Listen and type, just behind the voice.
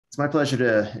It's my pleasure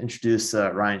to introduce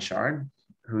Ryan Chard,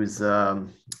 who's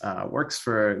works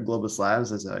for Globus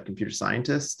Labs as a computer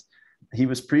scientist. He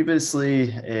was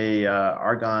previously a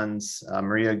Argonne's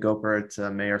Maria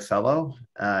Goeppert Mayer Fellow,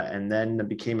 and then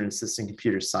became an assistant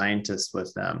computer scientist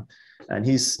with them. And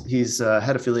he's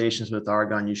had affiliations with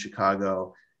Argonne U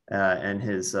Chicago and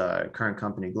his current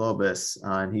company Globus.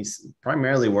 And he's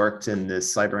primarily worked in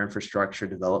this cyber infrastructure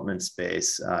development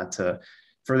space to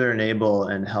further enable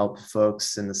and help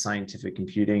folks in the scientific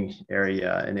computing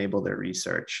area enable their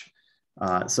research.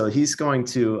 So he's going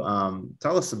to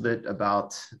tell us a bit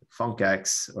about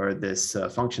funcX, or this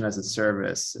function as a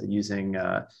service, using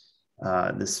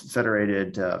this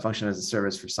federated function as a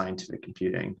service for scientific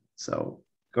computing. So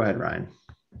go ahead, Ryan.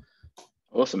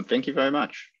 Awesome, thank you very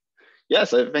much. Yeah,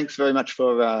 so thanks very much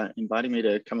for inviting me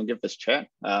to come and give this chat.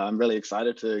 I'm really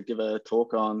excited to give a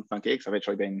talk on funcX. I've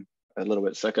actually been a little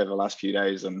bit sick over the last few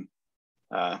days and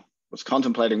was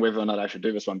contemplating whether or not I should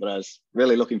do this one, but I was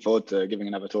really looking forward to giving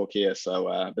another talk here.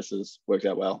 So this has worked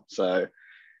out well. So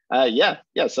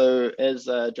so as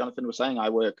Jonathan was saying, I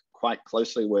work quite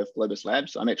closely with Globus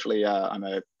Labs. I'm actually, I'm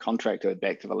a contractor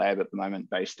back to the lab at the moment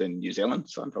based in New Zealand.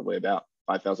 So I'm probably about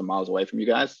 5,000 miles away from you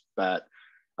guys, but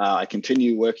I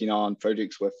continue working on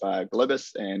projects with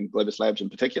Globus and Globus Labs in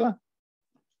particular.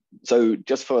 So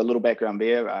just for a little background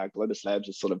there, Globus Labs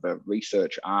is sort of a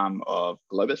research arm of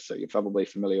Globus. So you're probably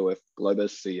familiar with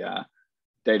Globus, the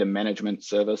data management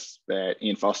service that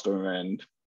Ian Foster and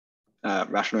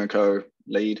Rashna and co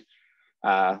lead.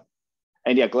 And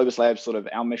yeah, Globus Labs, sort of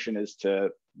our mission is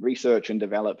to research and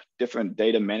develop different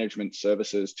data management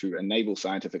services to enable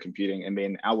scientific computing. And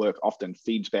then our work often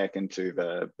feeds back into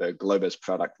the Globus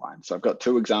product line. So I've got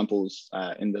two examples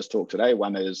in this talk today.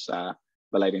 One is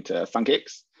relating to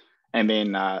funcX. And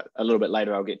then a little bit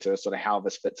later, I'll get to sort of how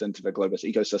this fits into the Globus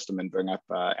ecosystem and bring up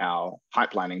our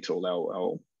pipelining tool,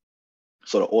 our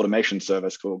sort of automation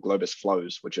service called Globus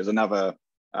Flows, which is another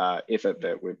effort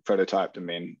that we've prototyped and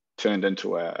then turned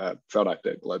into a product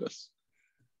at Globus.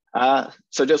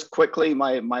 So just quickly,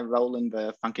 my role in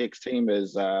the funcX team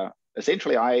is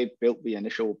essentially I built the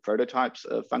initial prototypes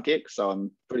of funcX, so I'm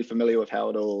pretty familiar with how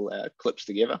it all clips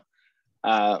together.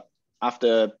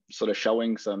 After sort of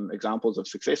showing some examples of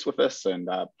success with this and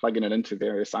plugging it into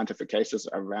various scientific cases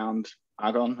around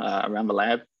Argonne, around the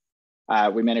lab,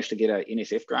 we managed to get an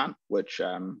NSF grant, which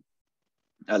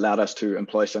allowed us to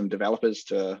employ some developers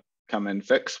to come and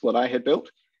fix what I had built.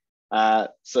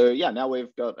 So yeah, now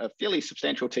we've got a fairly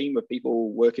substantial team of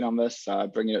people working on this,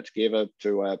 bringing it together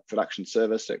to a production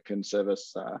service that can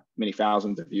service many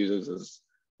thousands of users is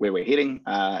where we're heading,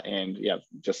 and yeah,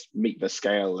 just meet the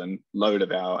scale and load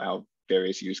of our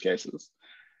various use cases.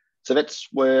 So that's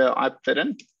where I fit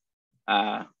in.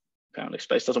 Apparently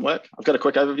space doesn't work. I've got a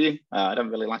quick overview. I don't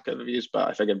really like overviews, but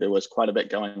I figured there was quite a bit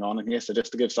going on in here. So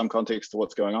just to give some context to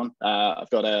what's going on, I've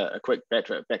got a quick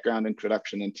background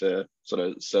introduction into sort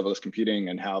of serverless computing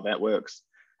and how that works.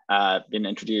 Then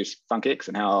introduce funcX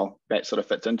and how that sort of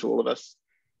fits into all of this.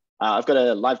 I've got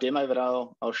a live demo that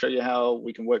I'll show you how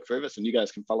we can work through this, and you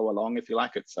guys can follow along if you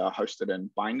like. It's hosted in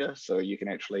Binder, so you can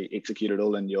actually execute it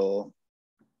all in your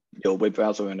web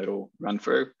browser and it'll run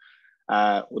through.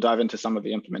 We'll dive into some of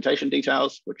the implementation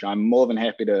details, which I'm more than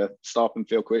happy to stop and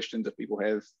field questions if people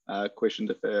have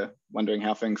questions, if they're wondering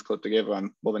how things clip together.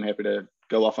 I'm more than happy to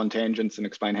go off on tangents and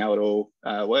explain how it all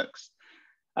works.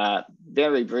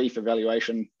 Very brief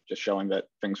evaluation, just showing that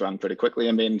things run pretty quickly,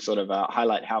 and then sort of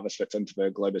highlight how this fits into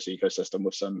the Globus ecosystem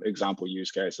with some example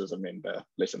use cases and then the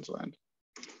lessons learned.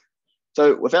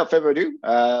 So without further ado,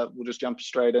 we'll just jump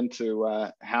straight into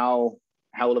how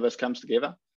all of this comes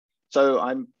together. So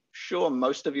I'm sure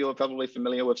most of you are probably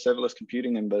familiar with serverless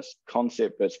computing and this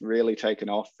concept that's really taken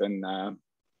off in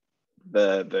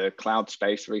the cloud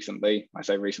space recently. I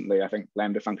say recently, I think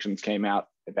Lambda functions came out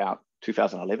about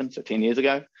 2011, so 10 years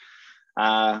ago.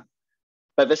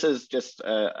 But this is just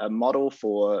a model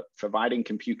for providing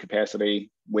compute capacity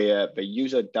where the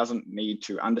user doesn't need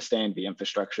to understand the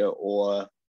infrastructure or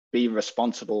be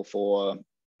responsible for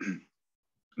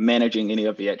managing any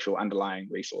of the actual underlying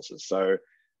resources. So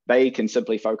they can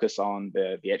simply focus on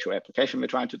the actual application they're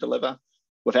trying to deliver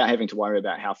without having to worry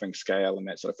about how things scale and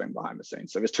that sort of thing behind the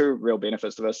scenes. So there's two real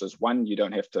benefits to this. Is one, you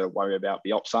don't have to worry about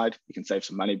the ops side. You can save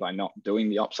some money by not doing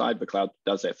the ops side. The cloud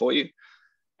does that for you.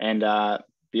 And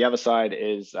the other side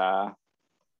is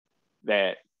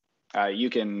that you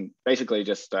can basically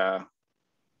just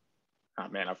oh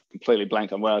man, I've completely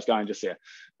blanked on where I was going just there.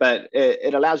 But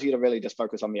it allows you to really just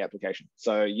focus on the application.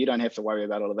 So you don't have to worry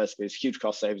about all of this. There's huge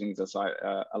cost savings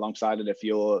alongside it. If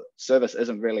your service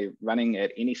isn't really running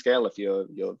at any scale, if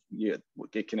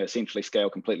it can essentially scale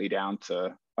completely down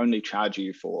to only charge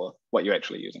you for what you're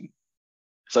actually using.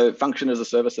 So function as a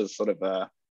service is sort of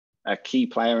a key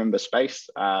player in the space.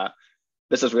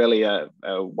 This is really a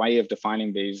way of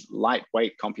defining these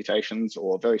lightweight computations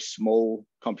or very small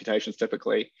computations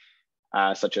typically,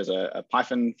 such as a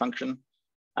Python function.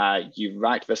 You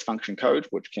write this function code,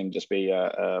 which can just be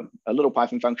a little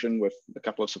Python function with a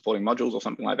couple of supporting modules or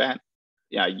something like that.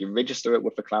 Yeah, you register it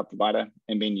with the cloud provider,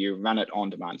 and then you run it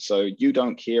on demand. So you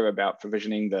don't care about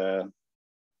provisioning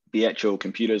the actual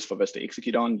computers for this to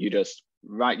execute on. You just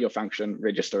write your function,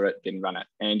 register it, then run it.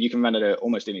 And you can run it at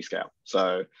almost any scale.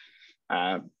 So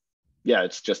yeah,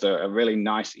 it's just a really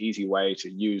nice, easy way to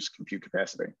use compute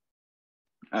capacity.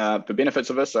 The benefits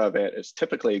of this are that it's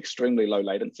typically extremely low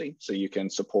latency, so you can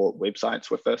support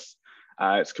websites with this.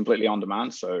 It's completely on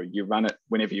demand, so you run it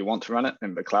whenever you want to run it,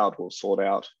 and the cloud will sort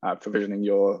out provisioning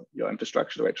your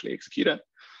infrastructure to actually execute it.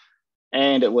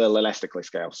 And it will elastically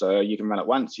scale. So you can run it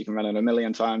once, you can run it a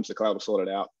million times, the cloud will sort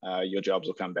it out, your jobs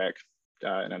will come back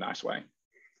in a nice way.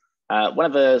 One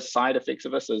of the side effects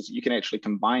of this is you can actually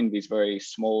combine these very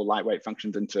small, lightweight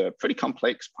functions into pretty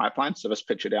complex pipelines. So this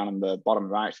picture down in the bottom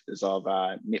right is of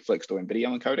Netflix doing video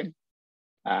encoding.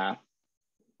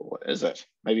 Or is it?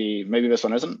 Maybe this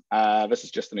one isn't. This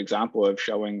is just an example of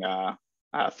showing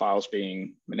files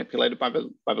being manipulated by the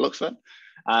looks of it.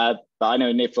 But I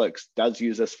know Netflix does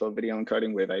use this for video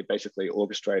encoding, where they basically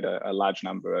orchestrate a large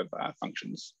number of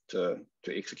functions to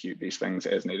execute these things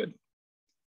as needed.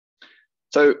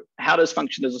 So how does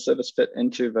function as a service fit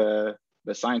into the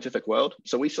scientific world?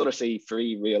 So we sort of see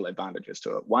three real advantages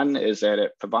to it. One is that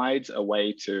it provides a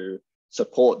way to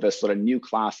support this sort of new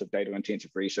class of data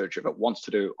intensive research if it wants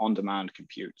to do on-demand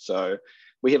compute. So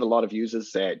we have a lot of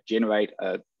users that generate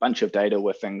a bunch of data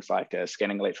with things like a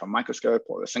scanning electron microscope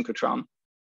or a synchrotron,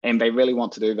 and they really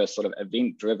want to do this sort of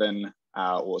event-driven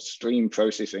or stream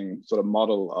processing sort of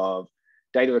model of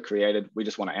data created. We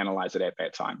just want to analyze it at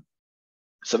that time.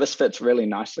 So this fits really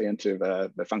nicely into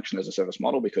the function as a service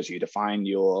model, because you define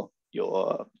your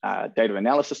data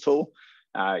analysis tool,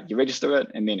 you register it,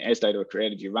 and then as data are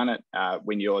created, you run it.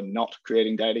 When you're not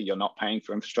creating data, you're not paying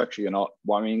for infrastructure, you're not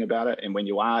worrying about it. And when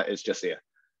you are, it's just there.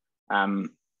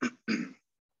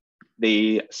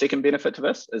 The second benefit to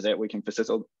this is that we can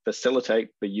facilitate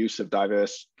the use of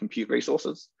diverse compute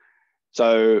resources.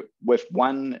 So with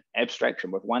one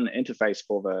abstraction, with one interface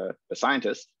for the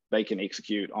scientist, they can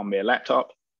execute on their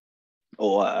laptop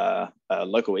or a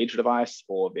local edge device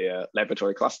or their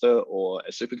laboratory cluster or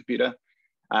a supercomputer.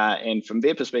 And from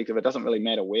their perspective, it doesn't really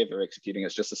matter where they're executing,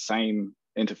 it's just the same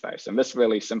interface. And this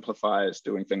really simplifies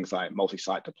doing things like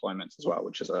multi-site deployments as well,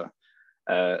 which is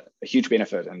a huge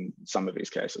benefit in some of these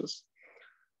cases.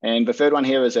 And the third one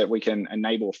here is that we can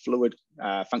enable fluid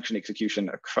function execution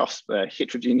across the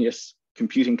heterogeneous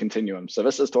computing continuum. So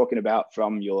this is talking about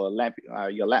from your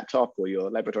laptop or your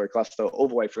laboratory cluster all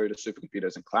the way through to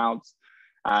supercomputers and clouds.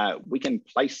 We can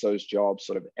place those jobs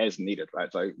sort of as needed, right?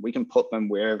 So we can put them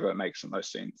wherever it makes the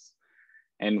most sense.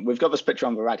 And we've got this picture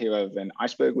on the right here of an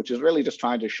iceberg, which is really just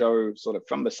trying to show sort of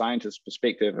from the scientist's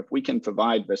perspective, if we can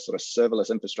provide this sort of serverless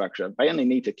infrastructure, they only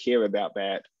need to care about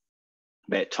that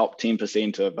top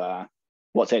 10% of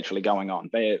what's actually going on.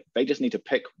 They just need to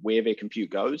pick where their compute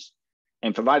goes.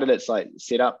 And provided it's like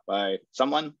set up by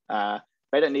someone,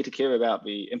 they don't need to care about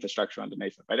the infrastructure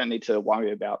underneath it. They don't need to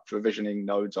worry about provisioning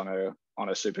nodes on a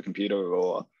supercomputer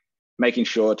or making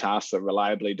sure tasks are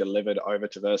reliably delivered over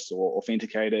to this or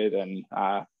authenticated and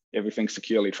everything's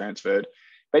securely transferred.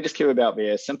 They just care about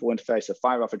their simple interface to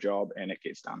fire off a job and it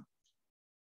gets done.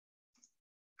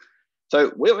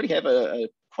 So we already have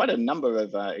quite a number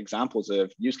of examples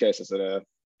of use cases that are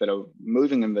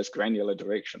moving in this granular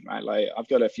direction, right? Like I've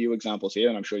got a few examples here,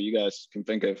 and I'm sure you guys can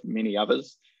think of many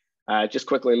others. Just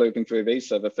quickly looping through these.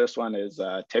 So the first one is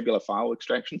tabular file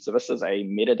extraction. So this is a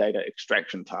metadata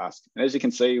extraction task. And as you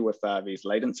can see with these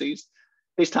latencies,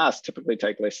 these tasks typically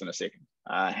take less than a second.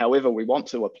 However, we want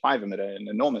to apply them at an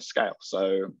enormous scale.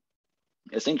 So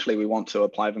essentially, we want to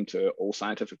apply them to all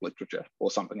scientific literature or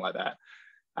something like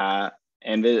that.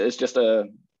 And it's just a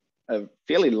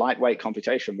fairly lightweight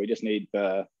computation. We just need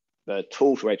the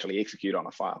tool to actually execute on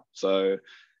a file. So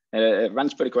it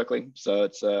runs pretty quickly. So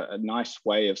it's a nice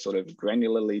way of sort of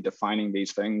granularly defining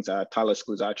these things. Tyler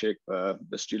Skluzarczyk, the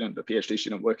PhD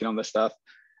student working on this stuff,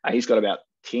 he's got about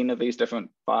 10 of these different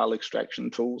file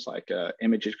extraction tools, like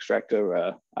image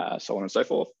extractor, so on and so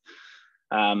forth.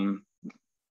 And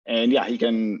yeah, he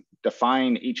can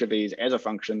define each of these as a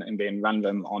function and then run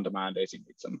them on demand as you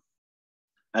need them.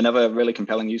 Another really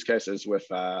compelling use case is with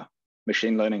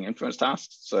machine learning inference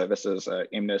tasks. So this is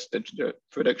MNIST digit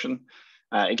prediction.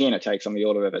 Again, it takes on the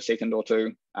order of a second or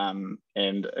two.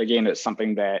 And again, it's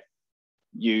something that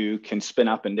you can spin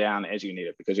up and down as you need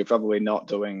it, because you're probably not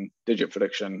doing digit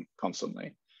prediction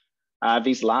constantly.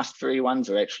 These last three ones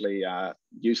are actually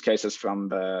use cases from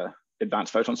the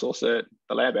advanced photon source at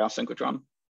the lab, our synchrotron.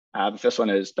 The first one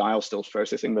is dial stills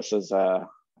processing. This is a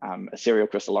serial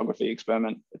crystallography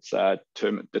experiment. It's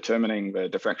determining the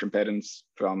diffraction patterns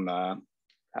from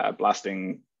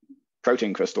blasting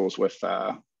protein crystals with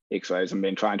X-rays and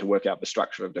then trying to work out the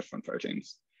structure of different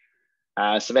proteins.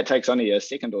 So that takes only a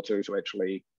second or two to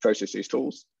actually process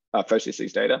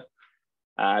these data.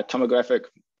 Tomographic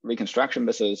reconstruction,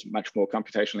 this is much more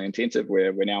computationally intensive,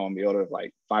 where we're now on the order of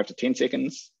like 5 to 10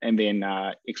 seconds. And then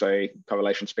X-ray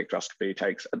correlation spectroscopy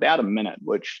takes about a minute,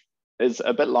 which is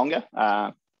a bit longer.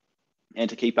 And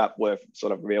to keep up with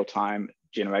sort of real-time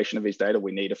generation of these data,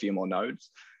 we need a few more nodes.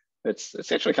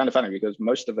 It's actually kind of funny, because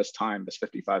most of this time, this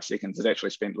 55 seconds, is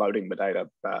actually spent loading the data,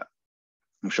 but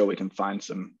I'm sure we can find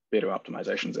some better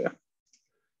optimizations there.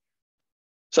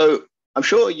 So I'm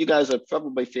sure you guys are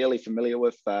probably fairly familiar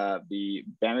with the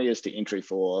barriers to entry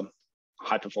for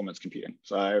high performance computing.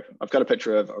 So I've got a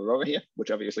picture of Aurora here, which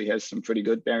obviously has some pretty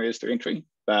good barriers to entry.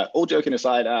 But all joking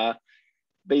aside,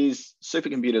 these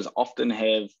supercomputers often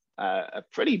have a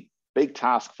pretty big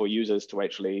task for users to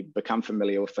actually become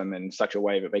familiar with them in such a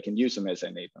way that they can use them as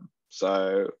they need them.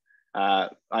 So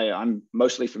I'm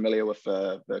mostly familiar with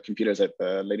the computers at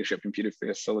the Leadership Computer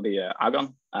Facility at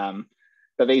Argonne.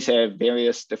 But these have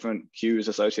various different queues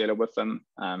associated with them.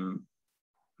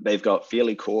 They've got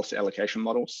fairly coarse allocation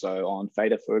models. So on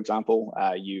Theta, for example,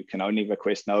 you can only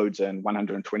request nodes in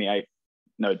 128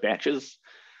 node batches.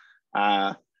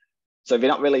 So they're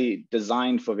not really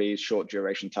designed for these short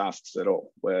duration tasks at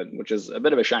all, which is a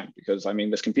bit of a shame, because I mean,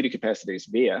 this computer capacity is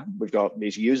there. We've got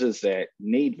these users that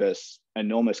need this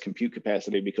enormous compute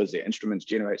capacity because their instruments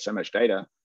generate so much data,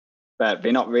 but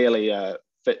they're not really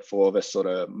fit for this sort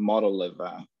of model of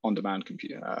on-demand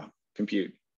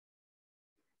compute.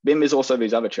 Then there's also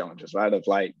these other challenges, right? Of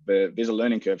like, there's a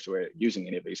learning curve to using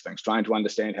any of these things, trying to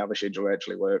understand how the schedule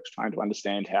actually works, trying to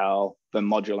understand how the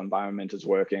module environment is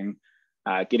working,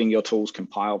 getting your tools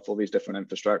compiled for these different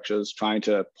infrastructures, trying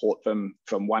to port them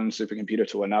from one supercomputer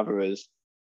to another is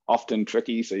often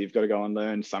tricky. So you've got to go and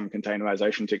learn some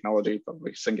containerization technology,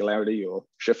 probably Singularity or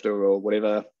Shifter or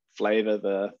whatever flavor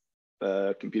the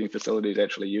computing facility is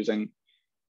actually using.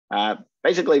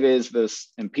 Basically, there's this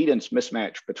impedance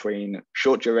mismatch between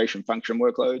short duration function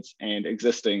workloads and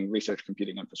existing research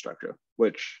computing infrastructure,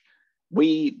 which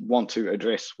we want to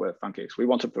address with funcX. We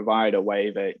want to provide a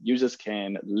way that users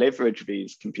can leverage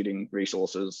these computing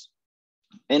resources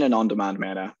in an on-demand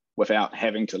manner without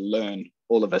having to learn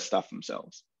all of this stuff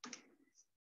themselves.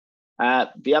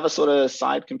 The other sort of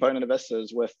side component of this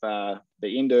is with the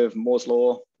end of Moore's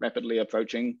law rapidly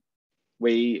approaching,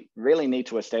 we really need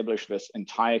to establish this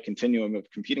entire continuum of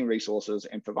computing resources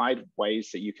and provide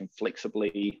ways that you can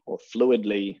flexibly or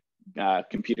fluidly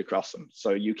compute across them.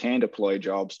 So you can deploy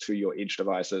jobs to your edge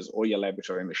devices or your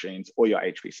laboratory machines or your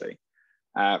HPC.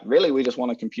 Really, we just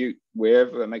want to compute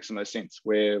wherever it makes the most sense,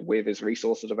 where there's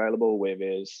resources available, where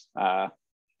there's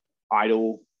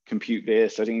idle compute there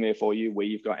sitting there for you, where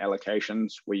you've got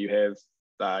allocations, where you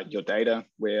have your data,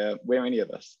 where any of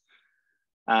this.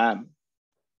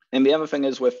 And the other thing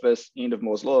is, with this end of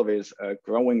Moore's law, there's a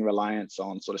growing reliance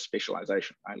on sort of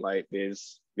specialization, right? Like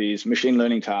there's these machine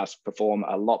learning tasks perform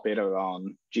a lot better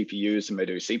on GPUs than they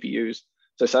do CPUs.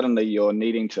 So suddenly you're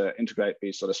needing to integrate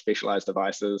these sort of specialized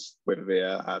devices, whether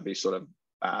they're these sort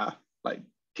of like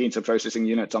tensor processing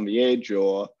units on the edge,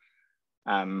 or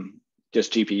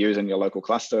just GPUs in your local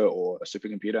cluster or a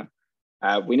supercomputer.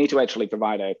 We need to actually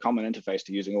provide a common interface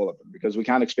to using all of them, because we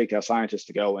can't expect our scientists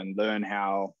to go and learn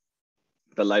how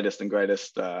the latest and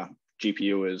greatest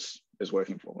GPU is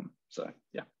working for them. So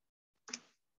yeah.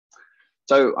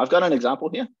 So I've got an example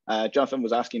here. Jonathan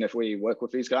was asking if we work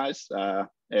with these guys. The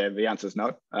answer is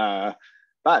no.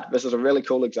 But this is a really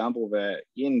cool example that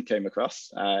Ian came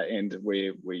across, and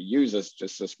we use as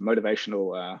just this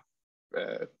motivational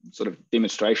sort of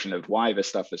demonstration of why this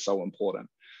stuff is so important.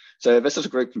 So this is a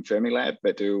group from Fermilab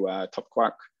that do top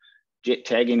quark jet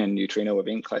tagging and neutrino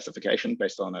event classification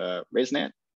based on a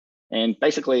ResNet. And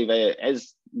basically,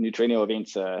 as neutrino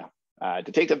events are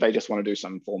detected, they just want to do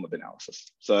some form of analysis.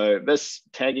 So this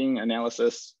tagging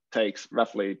analysis takes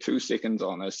roughly 2 seconds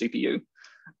on a CPU,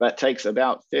 but takes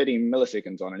about 30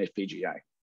 milliseconds on an FPGA.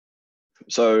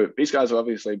 So these guys are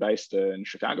obviously based in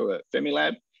Chicago at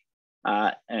Fermilab.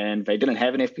 And they didn't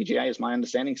have an FPGA, is my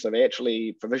understanding. So they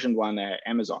actually provisioned one at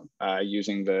Amazon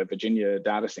using the Virginia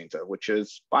data center, which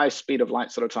is by speed of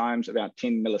light sort of times about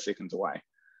 10 milliseconds away.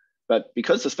 But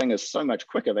because this thing is so much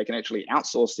quicker, they can actually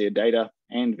outsource their data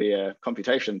and their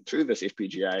computation through this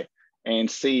FPGA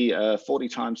and see 40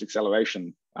 times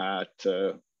acceleration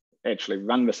to actually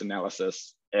run this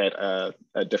analysis at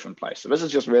a different place. So this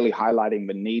is just really highlighting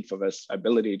the need for this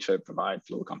ability to provide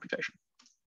fluid computation.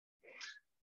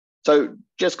 So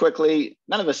just quickly,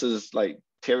 none of this is like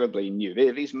terribly new.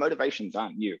 These motivations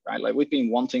aren't new, right? Like we've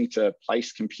been wanting to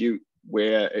place compute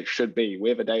where it should be,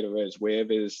 where the data is, where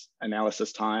there's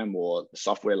analysis time or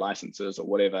software licenses or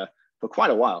whatever for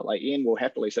quite a while. Like Ian will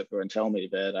happily sit there and tell me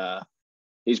that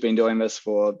he's been doing this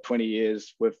for 20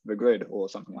 years with the grid or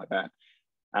something like that.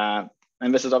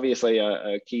 And this is obviously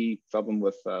a key problem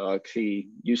with a key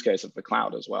use case of the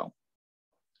cloud as well.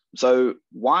 So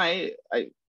why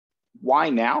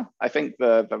now? I think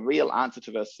the real answer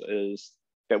to this is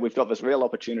that we've got this real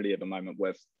opportunity at the moment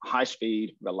with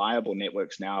high-speed, reliable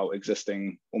networks now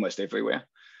existing almost everywhere.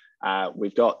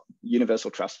 We've got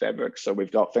universal trust fabrics. So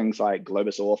we've got things like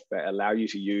Globus Auth that allow you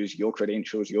to use your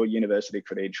credentials, your university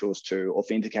credentials to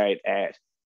authenticate at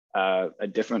a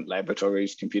different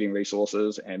laboratories, computing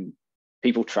resources, and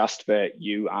people trust that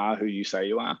you are who you say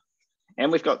you are. And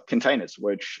we've got containers,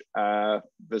 which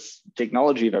this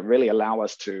technology that really allow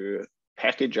us to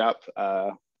package up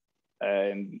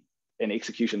an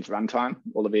execution's runtime,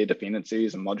 all of their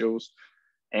dependencies and modules,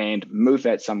 and move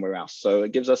that somewhere else. So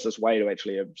it gives us this way to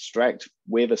actually abstract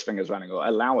where this thing is running or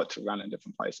allow it to run in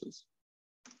different places.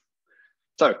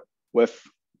 So with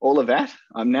all of that,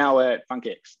 I'm now at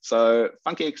funcX. So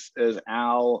funcX is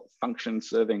our function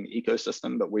serving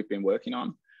ecosystem that we've been working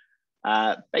on.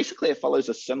 Basically, it follows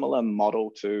a similar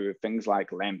model to things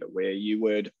like Lambda, where you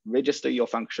would register your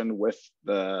function with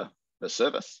the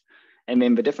service. And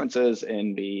then the difference is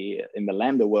in the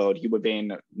Lambda world, you would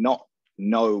then not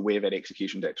know where that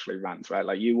execution actually runs, right?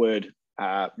 Like you would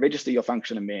register your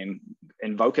function and then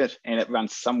invoke it, and it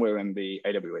runs somewhere in the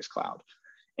AWS cloud.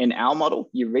 In our model,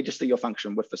 you register your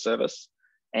function with the service,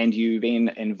 and you then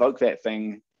invoke that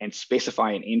thing and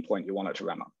specify an endpoint you want it to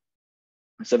run on.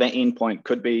 So that endpoint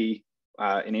could be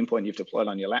an endpoint you've deployed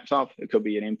on your laptop. It could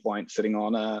be an endpoint sitting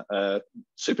on a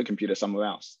supercomputer somewhere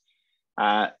else.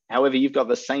 However, you've got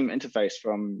the same interface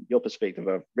from your perspective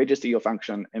of register your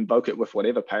function, invoke it with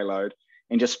whatever payload,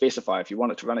 and just specify if you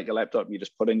want it to run at your laptop, you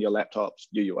just put in your laptop's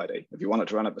UUID. If you want it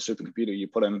to run at the supercomputer, you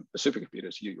put in the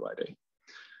supercomputer's UUID.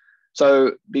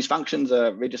 So these functions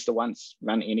are register once,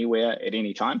 run anywhere at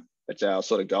any time. That's our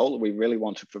sort of goal. We really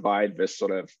want to provide this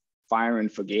sort of fire and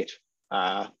forget,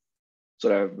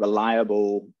 sort of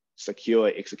reliable, secure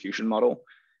execution model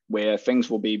where things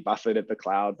will be buffered at the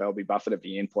cloud, they'll be buffered at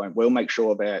the endpoint. We'll make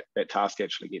sure that that task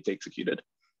actually gets executed.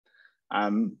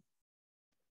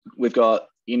 We've got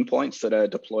endpoints that are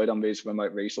deployed on these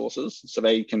remote resources, so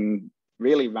they can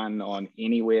really run on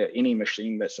anywhere, any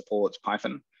machine that supports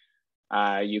Python.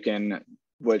 And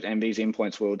these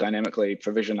endpoints will dynamically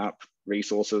provision up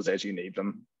resources as you need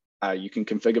them. You can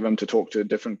configure them to talk to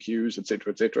different queues, et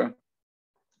cetera, et cetera.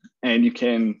 And you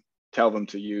can tell them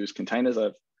to use containers.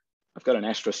 I've got an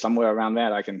asterisk somewhere around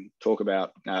that. I can talk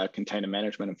about container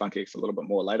management and funcX a little bit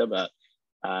more later, but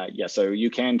yeah, so you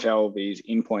can tell these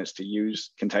endpoints to use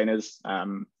containers,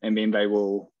 and then they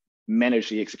will manage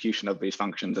the execution of these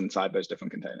functions inside those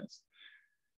different containers.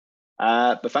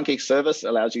 The funcX service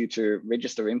allows you to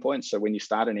register endpoints. So when you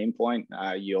start an endpoint,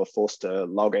 you're forced to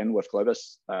log in with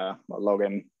Globus, log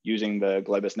in using the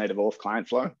Globus native auth client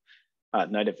flow,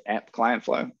 native app client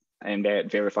flow, and that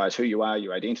verifies who you are,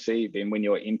 your identity. Then when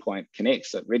your endpoint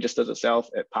connects, it registers itself,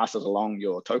 it passes along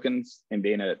your tokens, and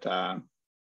then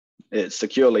it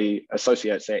securely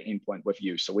associates that endpoint with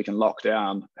you. So we can lock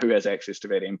down who has access to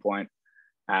that endpoint.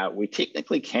 We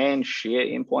technically can share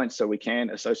endpoints, so we can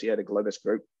associate a Globus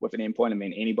group with an endpoint, and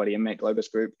then anybody in that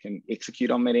Globus group can execute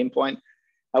on that endpoint.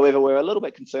 However, we're a little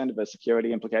bit concerned about the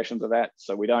security implications of that,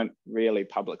 so we don't really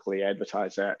publicly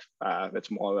advertise that.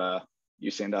 It's more you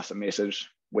send us a message,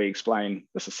 we explain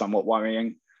this is somewhat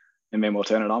worrying, and then we'll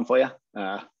turn it on for you.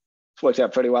 It's worked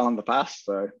out pretty well in the past,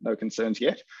 so no concerns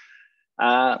yet.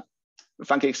 The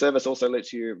funcX service also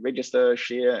lets you register,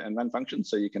 share, and run functions.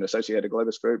 So you can associate a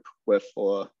Globus group with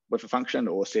a function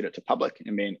or set it to public,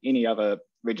 and then any other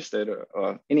registered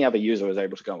or any other user is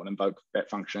able to go and invoke that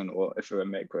function, or if they're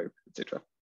in that group, etc.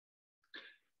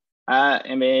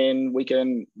 And then we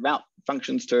can route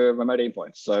functions to remote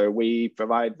endpoints. So we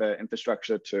provide the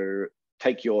infrastructure to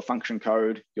take your function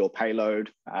code, your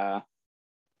payload,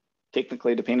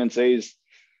 technically dependencies,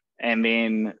 and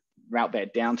then route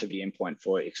that down to the endpoint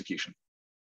for execution.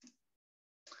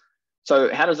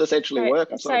 So how does this actually work?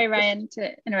 Sorry, Ryan,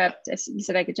 to interrupt. You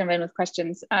said I could jump in with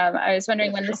questions. I was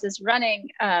wondering when this is running,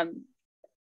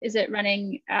 is it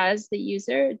running as the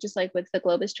user, just like with the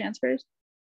Globus transfers?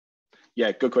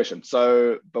 Yeah, good question.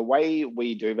 So the way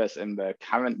we do this in the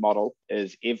current model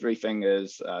is everything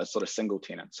is sort of single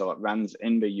tenant. So it runs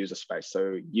in the user space.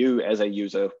 So you as a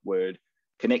user would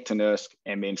connect to NERSC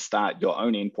and then start your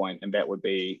own endpoint, and that would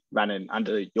be running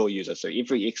under your user. So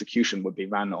every execution would be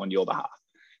run on your behalf.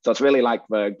 So it's really like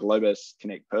the Globus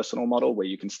Connect Personal model where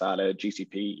you can start a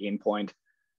GCP endpoint,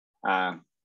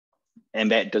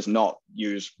 and that does not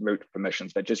use root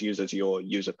permissions, that just uses your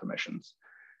user permissions.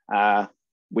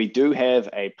 We do have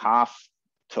a path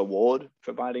toward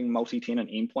providing multi-tenant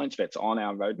endpoints that's on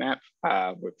our roadmap.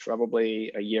 We're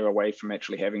probably a year away from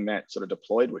actually having that sort of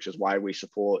deployed, which is why we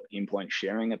support endpoint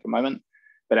sharing at the moment.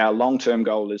 But our long-term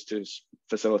goal is to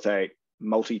facilitate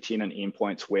multi-tenant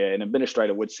endpoints where an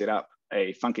administrator would set up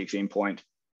a funcX endpoint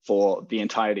for the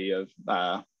entirety of,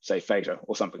 say, Theta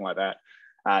or something like that,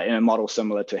 in a model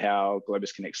similar to how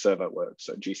Globus Connect Server works,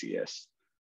 so GCS.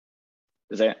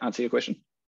 Does that answer your question?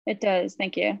 It does,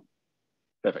 thank you.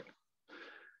 Perfect.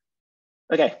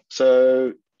 Okay,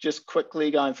 so just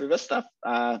quickly going through this stuff.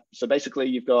 So basically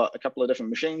you've got a couple of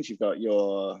different machines. You've got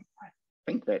your, I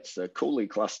think that's the Cooley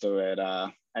cluster at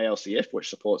ALCF, which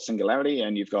supports Singularity,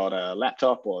 and you've got a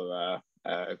laptop or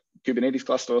a Kubernetes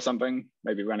cluster or something,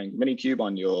 maybe running Minikube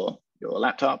on your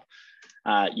laptop.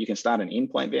 You can start an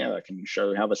endpoint there. I can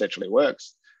show how this actually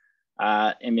works.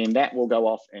 And then that will go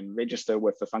off and register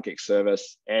with the funcX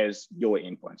service as your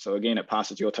endpoint. So again, it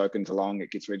passes your tokens along,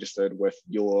 it gets registered with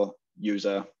your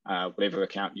user, whatever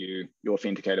account you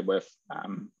authenticated with,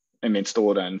 and then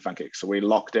stored in funcX. So we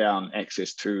lock down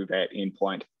access to that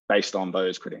endpoint based on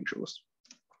those credentials.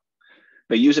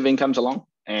 The user then comes along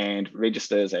and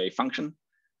registers a function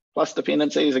plus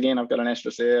dependencies. Again, I've got an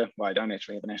asterisk there. Well, I don't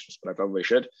actually have an asterisk, but I probably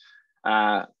should.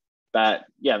 But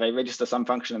yeah, they register some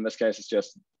function. In this case, it's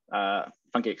just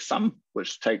funcX sum,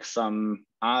 which takes some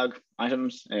arg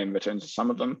items and returns a sum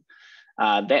of them.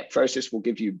 That process will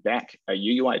give you back a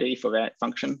UUID for that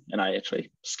function. And I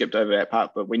actually skipped over that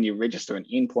part, but when you register an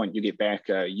endpoint, you get back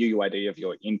a UUID of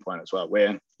your endpoint as well,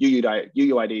 where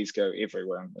UUIDs go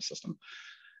everywhere in the system.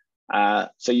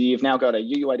 So you've now got a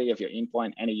UUID of your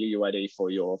endpoint and a UUID for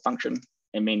your function.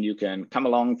 And then you can come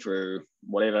along through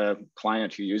whatever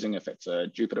client you're using, if it's a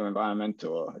Jupyter environment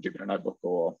or a Jupyter notebook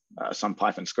or some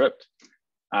Python script.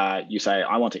 You say,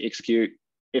 I want to execute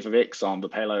f of x on the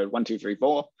payload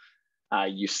 1234.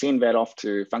 You send that off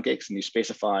to funcX and you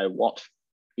specify what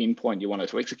endpoint you want it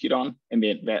to execute on, and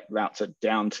then that routes it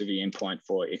down to the endpoint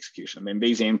for execution. And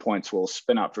these endpoints will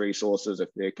spin up resources if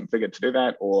they're configured to do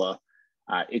that, or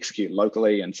execute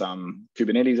locally in some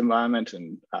Kubernetes environment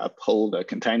and pull the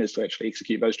containers to actually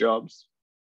execute those jobs,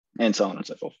 and so on and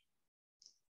so forth.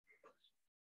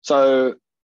 So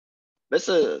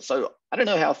I don't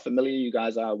know how familiar you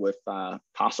guys are with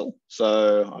Parcel.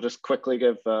 So I'll just quickly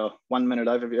give a 1 minute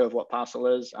overview of what Parcel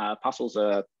is. Parcel's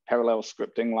a parallel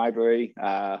scripting library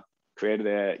created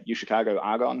at UChicago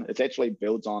Argonne. It actually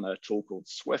builds on a tool called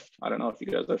Swift. I don't know if you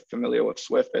guys are familiar with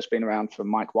Swift. That's been around for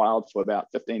Mike Wild for about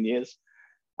 15 years.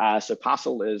 So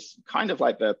Parcel is kind of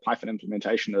like the Python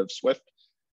implementation of Swift.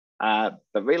 But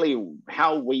really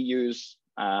how we use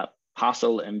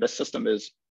Parcel in this system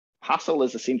is Parcel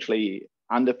is essentially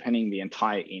underpinning the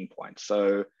entire endpoint.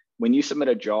 So when you submit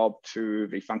a job to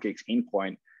the funcX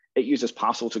endpoint, it uses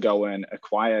Parcel to go and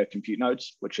acquire compute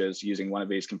nodes, which is using one of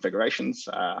these configurations.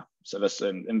 So this,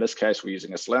 in this case, we're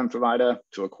using a Slurm provider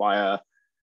to acquire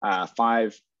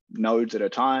 5 nodes at a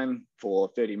time for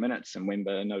 30 minutes. And when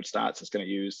the node starts, it's going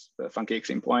to use the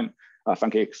funcX endpoint,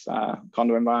 funcX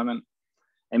Condor environment.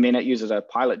 And then it uses a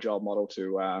pilot job model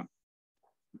to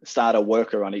start a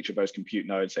worker on each of those compute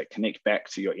nodes that connect back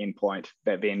to your endpoint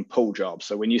that then pull jobs.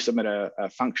 So when you submit a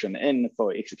function in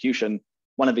for execution,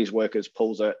 one of these workers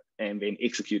pulls it and then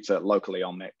executes it locally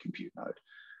on that compute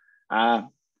node.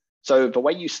 So the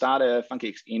way you start a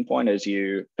funcX endpoint is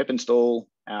you pip install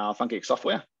our funcX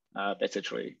software. That's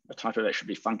actually a typo, that should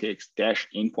be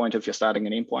funcX-endpoint if you're starting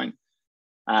an endpoint.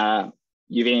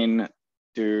 You then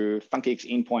do funcX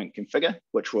endpoint configure,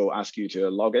 which will ask you to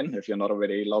log in if you're not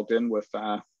already logged in with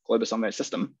Globus on that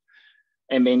system.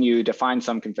 And then you define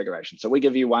some configuration. So we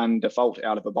give you one default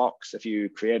out of the box. If you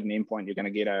create an endpoint, you're going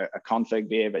to get a config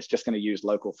there that's just going to use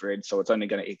local threads. So it's only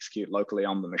going to execute locally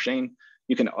on the machine.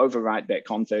 You can overwrite that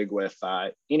config with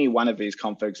any one of these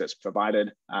configs that's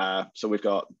provided. So we've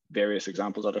got various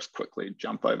examples. I'll just quickly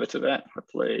jump over to that.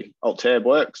 Hopefully Alt-Tab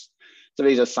works. So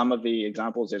these are some of the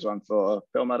examples. There's one for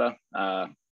Perlmutter,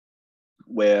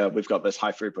 where we've got this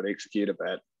high throughput executor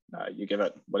that You give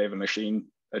it whatever machine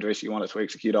address you want it to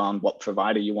execute on, what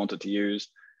provider you want it to use,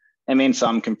 and then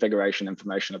some configuration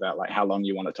information about like how long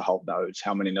you want it to hold nodes,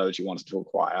 how many nodes you want it to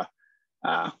acquire,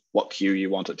 what queue you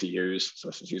want it to use. So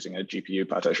this is using a GPU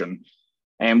partition.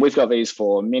 And we've got these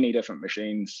for many different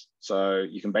machines. So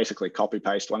you can basically copy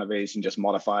paste one of these and just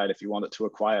modify it if you want it to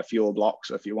acquire fewer blocks,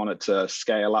 or if you want it to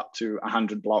scale up to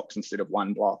 100 blocks instead of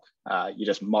 1 block. You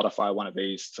just modify one of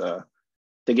these to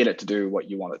get it to do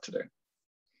what you want it to do.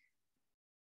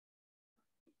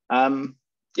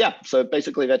 Yeah, so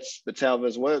basically that's how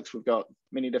this works. We've got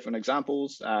many different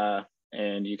examples,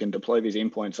 and you can deploy these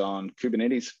endpoints on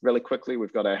Kubernetes really quickly.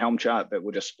 We've got a Helm chart that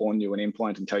will just spawn you an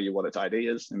endpoint and tell you what its ID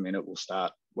is, and then it will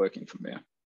start working from there.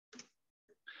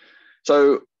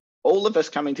 So all of this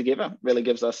coming together really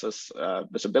gives us this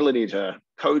ability to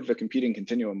code the computing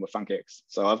continuum with funcX.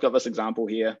 So I've got this example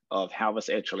here of how this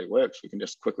actually works. We can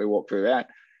just quickly walk through that,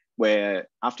 where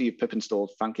after you've pip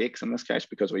installed funcX in this case,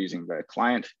 because we're using the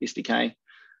client SDK,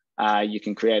 you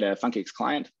can create a funcX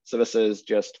client. So this is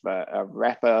just a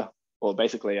wrapper, or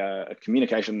basically a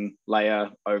communication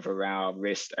layer over our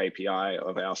REST API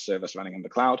of our service running in the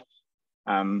cloud.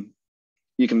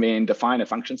 You can then define a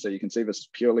function. So you can see this is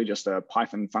purely just a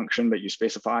Python function that you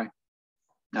specify.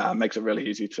 Makes it really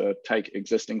easy to take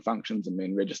existing functions and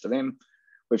then register them.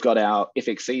 We've got our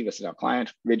FXC, this is our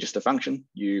client, register function.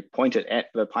 You point it at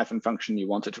the Python function you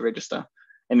want it to register,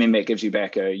 and then that gives you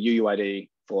back a UUID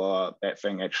for that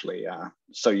thing actually,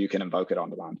 so you can invoke it on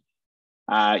demand.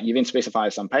 You then specify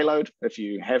some payload if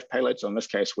you have payload. So in this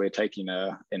case, we're taking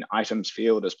an items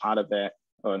field as part of that,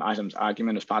 or an items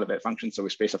argument as part of that function. So we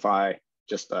specify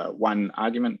just one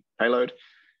argument payload.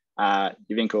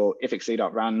 You then call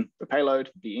fxc.run the payload,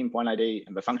 the endpoint ID,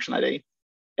 and the function ID.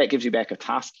 That gives you back a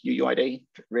task UUID.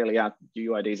 Really are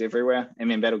UUIDs everywhere. And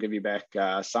then that'll give you back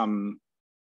some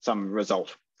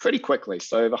result pretty quickly.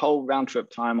 So the whole round trip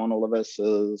time on all of this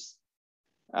is,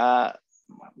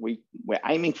 we're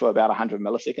aiming for about 100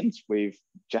 milliseconds. We've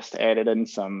just added in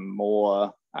some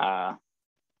more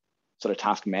sort of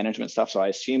task management stuff. So I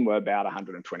assume we're about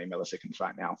 120 milliseconds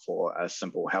right now for a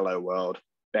simple hello world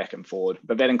back and forward,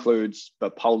 but that includes the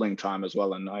polling time as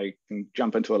well. And I can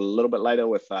jump into it a little bit later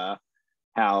with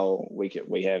how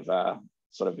we have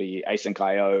sort of the async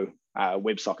IO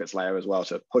WebSockets layer as well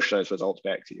to push those results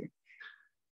back to you.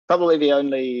 Probably the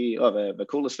only, or the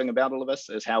coolest thing about all of this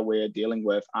is how we're dealing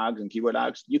with args and keyword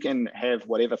args. You can have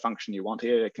whatever function you want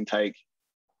here. It can take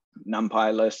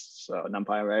NumPy lists,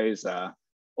 NumPy arrays,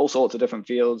 all sorts of different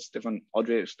fields, different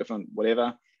objects, different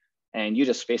whatever. And you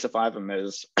just specify them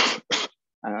as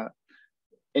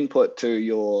input to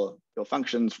your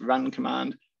function's run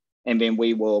command. And then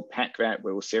we will pack that,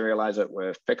 we will serialize it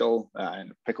with pickle,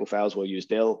 and pickle files will use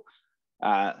del.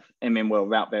 And then we'll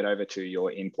route that over to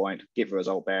your endpoint, get the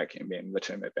result back, and then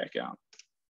return it back out.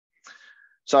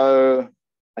 So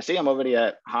I see I'm already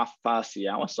at half past the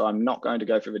hour, so I'm not going to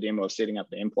go through the demo of setting up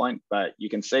the endpoint, but you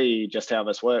can see just how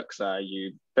this works.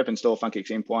 You pip install funcX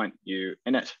endpoint, you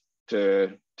init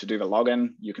to do the login,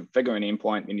 you configure an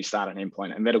endpoint, then you start an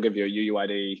endpoint, and that'll give you a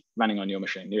UUID running on your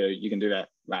machine. You can do that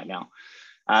right now.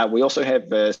 We also have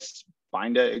this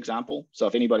binder example. So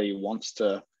if anybody wants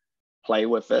to play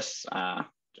with this,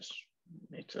 just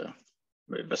need to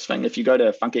move this thing. If you go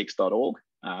to funcx.org,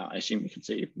 I assume you can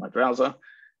see my browser,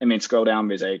 and then scroll down,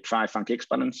 there's a try funcX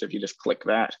button. So if you just click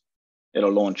that,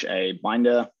 it'll launch a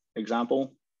binder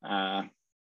example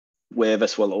where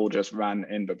this will all just run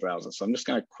in the browser. So I'm just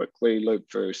going to quickly loop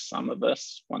through some of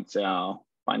this once our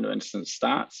binder instance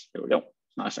starts. Here we go,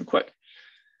 nice and quick.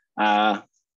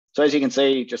 So as you can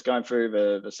see, just going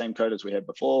through the same code as we had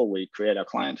before, we create our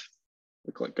client.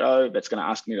 We click go. That's going to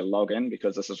ask me to log in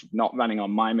because this is not running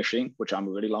on my machine, which I'm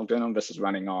already logged in on. This is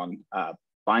running on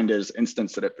Binder's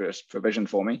instance that it provisioned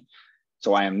for me.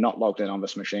 So I am not logged in on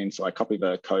this machine. So I copy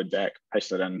the code back,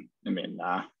 paste it in, and then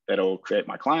that'll create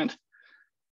my client.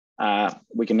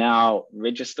 We can now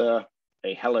register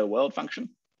a hello world function,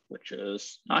 which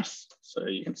is nice. So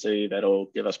you can see that'll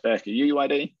give us back a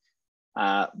UUID.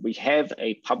 We have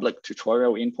a public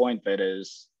tutorial endpoint that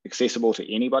is accessible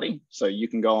to anybody. So you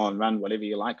can go and run whatever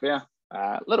you like there.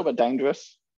 A little bit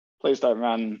dangerous. Please don't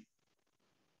run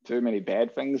too many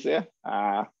bad things there.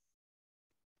 Yeah,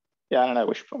 I don't know.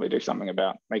 We should probably do something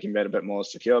about making that a bit more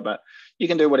secure, but you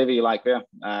can do whatever you like there.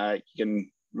 You can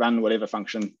run whatever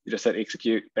function. You just hit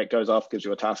execute. That goes off, gives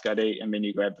you a task ID, and then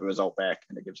you grab the result back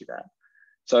and it gives you that.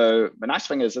 So the nice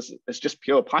thing is this, it's just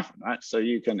pure Python, right? So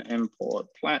you can import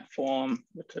platform,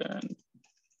 return,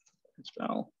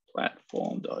 spell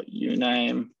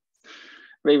platform.uname,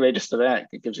 re-register that,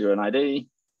 it gives you an ID,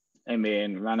 and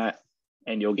then run it.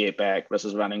 and you'll get back, this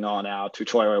is running on our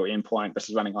tutorial endpoint, this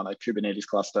is running on a Kubernetes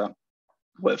cluster,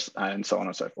 with, and so on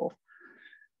and so forth.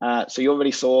 So you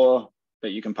already saw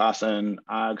that you can pass in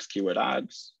args, keyword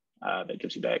args, that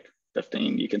gives you back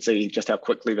 15. You can see just how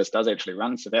quickly this does actually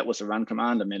run. So that was the run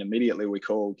command, and then immediately we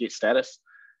call get status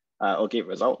or get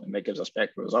result, and that gives us back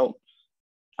the result.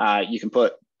 You can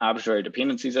put arbitrary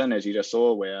dependencies in, as you just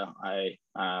saw, where I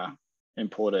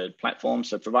imported platform.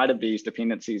 So provided these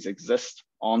dependencies exist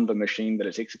on the machine that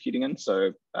it's executing in,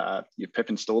 so you've pip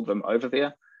installed them over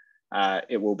there,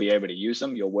 it will be able to use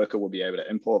them. Your worker will be able to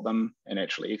import them and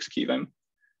actually execute them,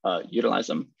 utilize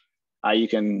them. You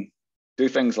can do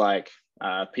things like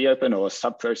popen or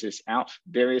subprocess out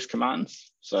various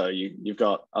commands. So you've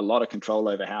got a lot of control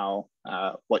over how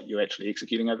what you're actually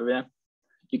executing over there.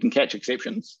 You can catch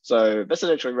exceptions. So this is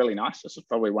actually really nice. This is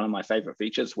probably one of my favorite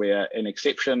features, where an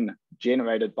exception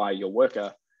generated by your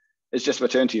worker is just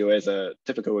returned to you as a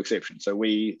typical exception. So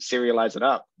we serialize it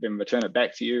up, then return it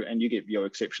back to you, and you get your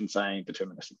exception saying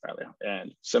deterministic failure.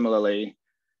 And similarly,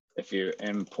 if you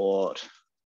import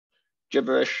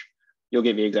gibberish, you'll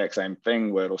get the exact same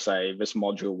thing, where it'll say this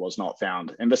module was not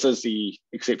found. And this is the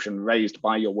exception raised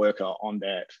by your worker on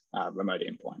that remote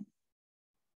endpoint.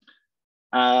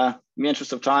 In the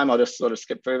interest of time, I'll just sort of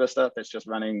skip through this stuff. It's just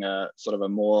running sort of a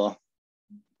more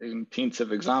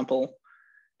intensive example.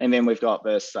 And then we've got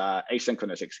this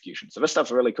asynchronous execution. So this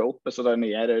stuff's really cool. This was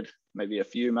only added maybe a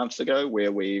few months ago,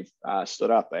 where we've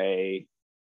stood up a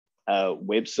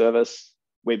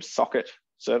WebSocket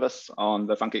service on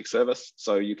the funcX service.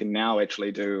 So you can now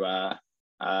actually do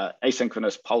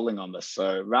asynchronous polling on this.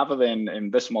 So rather than in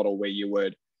this model where you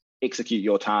would execute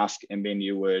your task and then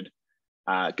you would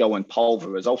go and poll the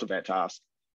result of that task,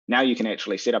 now you can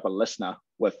actually set up a listener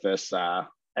with this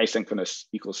asynchronous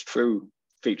equals true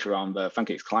feature on the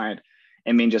funcX client,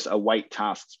 and then just await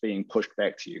tasks being pushed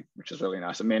back to you, which is really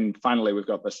nice. And then finally, we've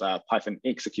got this Python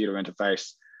executor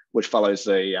interface, which follows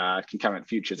the concurrent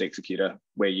futures executor,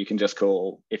 where you can just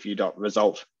call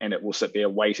fu.result, and it will sit there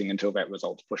waiting until that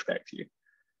result's pushed back to you.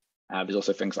 There's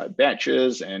also things like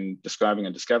batches and describing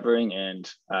and discovering, and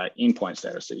endpoint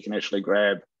status. So you can actually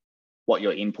grab what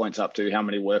your endpoint's up to, how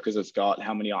many workers it's got,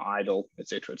 how many are idle, et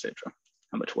cetera,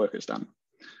 how much work is done.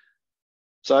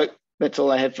 So that's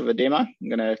all I have for the demo. I'm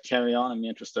going to carry on in the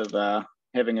interest of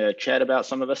having a chat about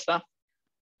some of this stuff.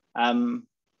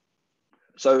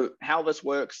 So how this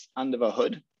works under the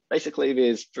hood, basically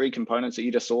there's three components that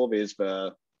you just saw. There's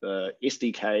the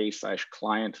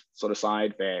SDK/client sort of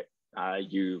side that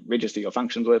you register your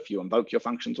functions with, you invoke your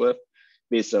functions with.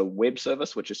 There's a web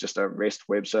service, which is just a REST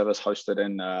web service hosted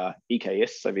in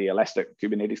EKS, so the Elastic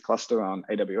Kubernetes cluster on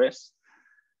AWS.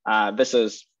 This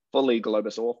is fully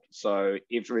Globus auth, so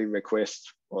every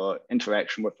request or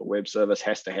interaction with the web service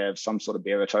has to have some sort of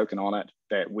bearer token on it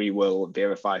that we will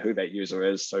verify who that user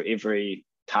is. So every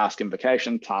task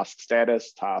invocation, task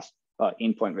status, task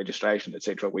endpoint registration,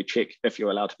 etc., we check if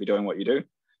you're allowed to be doing what you do.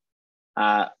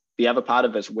 The other part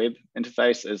of this web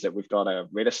interface is that we've got a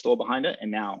Redis store behind it,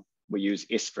 and now we use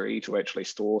S3 to actually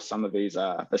store some of these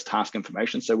this task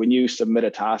information. So when you submit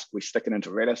a task, we stick it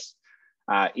into Redis.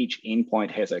 Each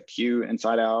endpoint has a queue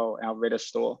inside our Redis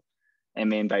store,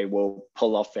 and then they will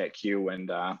pull off that queue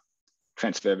and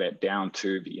transfer that down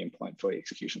to the endpoint for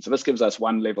execution. So this gives us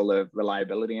one level of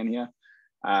reliability in here.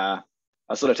 I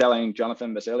was sort of telling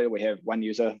Jonathan this earlier. We have one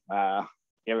user,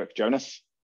 Eric Jonas,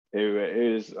 who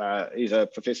is he's a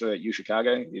professor at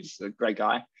UChicago. He's a great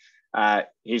guy.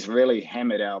 He's really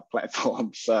hammered our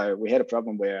platform. So we had a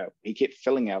problem where he kept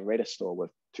filling our Redis store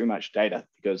with too much data,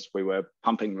 because we were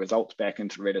pumping results back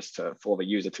into Redis for the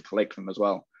user to collect them as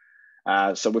well.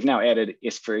 So we've now added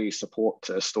S3 support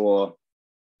to store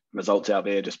results out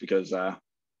there, just because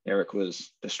Eric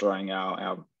was destroying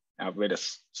our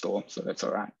Redis store, so that's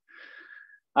all right.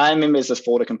 And then there's this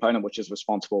folder component, which is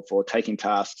responsible for taking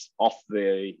tasks off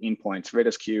the endpoint's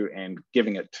Redis queue and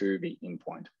giving it to the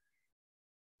endpoint.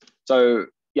 So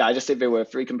yeah, I just said there were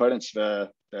three components: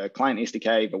 the client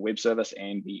SDK, the web service,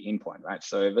 and the endpoint, right?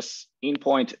 So this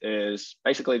endpoint is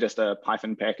basically just a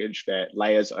Python package that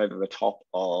layers over the top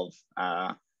of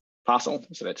Parcel.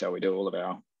 So that's how we do all of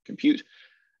our compute.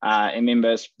 And then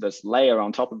there's this layer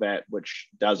on top of that, which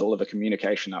does all of the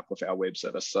communication up with our web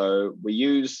service. So we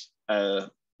use a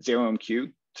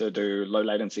 0MQ to do low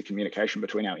latency communication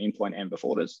between our endpoint and the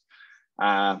forwarders.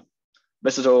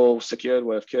 This is all secured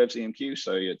with CurvesEMQ,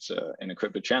 so it's an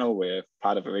encrypted channel where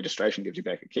part of a registration gives you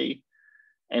back a key.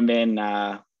 And then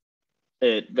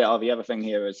the other thing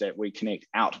here is that we connect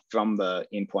out from the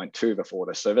endpoint to the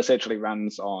forwarder. So this actually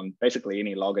runs on basically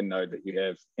any login node that you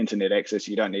have internet access.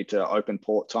 You don't need to open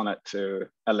ports on it to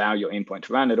allow your endpoint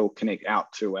to run. It'll connect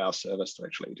out to our service to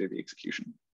actually do the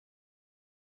execution.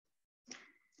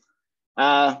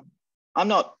 I'm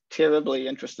not terribly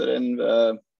interested in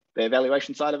the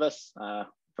evaluation side of this.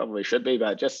 Probably should be,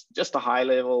 but just a high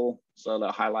level, so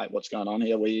to highlight what's going on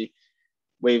here.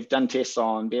 We've done tests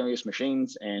on various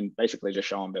machines and basically just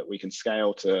shown that we can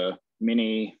scale to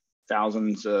many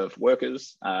thousands of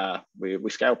workers. We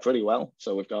scale pretty well.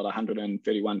 So we've got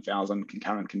 131,000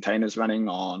 concurrent containers running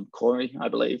on Corey, I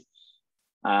believe.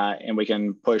 And we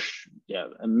can push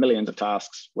millions of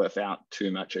tasks without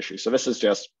too much issue. So this is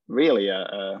just really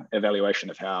a evaluation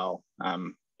of how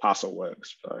Parcel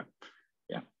works. So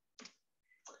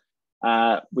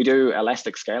we do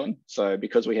elastic scaling. So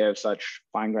because we have such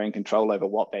fine-grained control over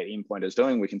what that endpoint is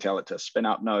doing, we can tell it to spin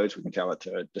up nodes, we can tell it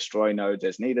to destroy nodes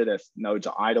as needed. If nodes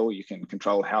are idle, you can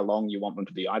control how long you want them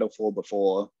to be idle for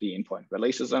before the endpoint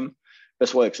releases them.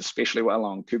 This works especially well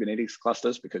on Kubernetes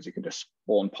clusters because you can just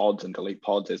spawn pods and delete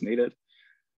pods as needed.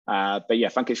 But yeah,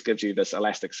 funcX gives you this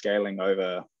elastic scaling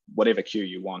over whatever queue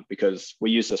you want, because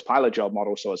we use this pilot job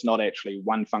model. So it's not actually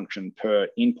one function per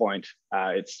endpoint.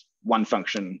 It's one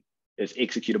function is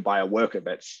executed by a worker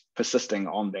that's persisting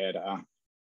on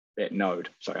that node.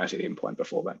 Sorry, I said endpoint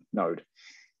before, but node.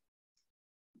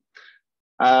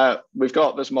 We've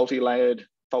got this multi-layered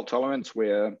fault tolerance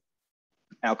where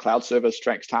our cloud service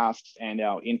tracks tasks and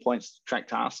our endpoints track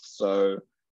tasks. So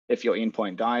if your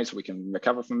endpoint dies, we can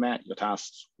recover from that. Your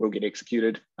tasks will get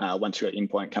executed. Once your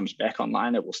endpoint comes back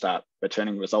online, it will start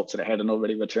returning results that it hadn't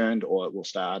already returned, or it will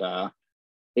start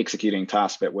executing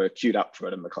tasks that were queued up for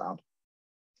it in the cloud.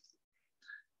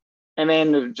 And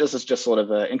then this is just sort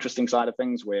of an interesting side of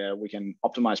things where we can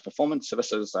optimize performance. So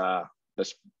this is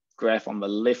this graph on the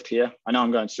left here. I know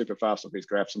I'm going super fast with these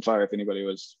graphs. I'm sorry if anybody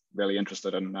was really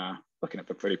interested in looking at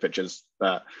the pretty pictures,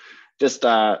 but just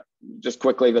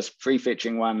quickly, this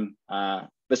prefetching one,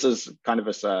 this is kind of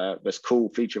this cool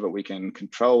feature that we can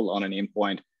control on an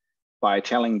endpoint by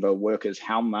telling the workers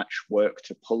how much work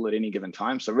to pull at any given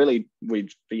time. So really,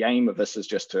 the aim of this is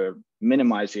just to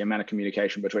minimize the amount of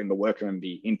communication between the worker and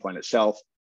the endpoint itself.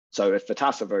 So if the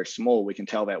tasks are very small, we can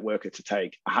tell that worker to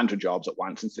take 100 jobs at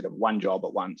once instead of one job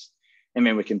at once. And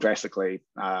then we can drastically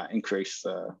increase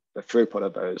the throughput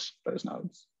of those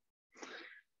nodes.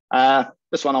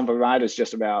 This one on the right is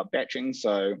just about batching.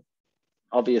 So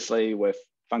obviously with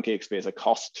funcX, there's a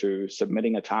cost to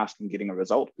submitting a task and getting a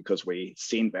result because we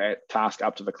send that task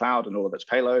up to the cloud and all of its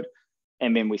payload.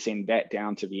 And then we send that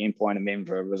down to the endpoint, and then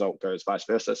the result goes vice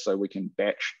versa. So we can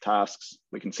batch tasks.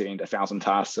 We can send 1,000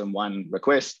 tasks in one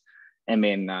request, and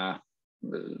then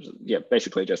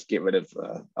basically just get rid of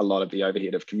a lot of the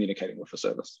overhead of communicating with the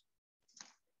service.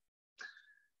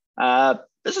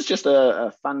 This is just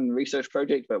a fun research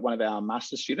project that one of our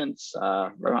master students,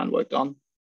 Rohan, worked on.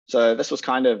 So this was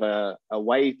kind of a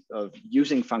way of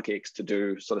using funcX to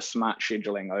do sort of smart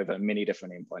scheduling over many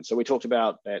different endpoints. So we talked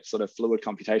about that sort of fluid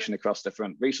computation across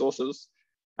different resources.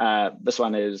 This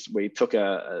one is, we took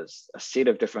a set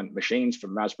of different machines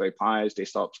from Raspberry Pis,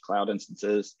 desktops, cloud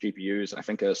instances, GPUs, and I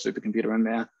think a supercomputer in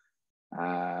there.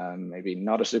 Maybe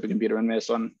not a supercomputer in this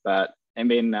one,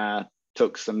 and then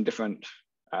took some different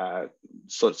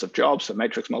sorts of jobs, so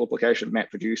matrix multiplication,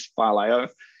 MapReduce, file IO,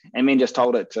 and then just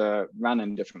told it to run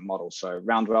in different models. So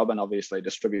round robin obviously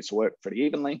distributes work pretty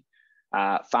evenly.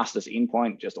 Fastest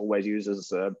endpoint just always uses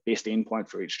the best endpoint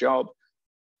for each job.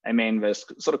 And then this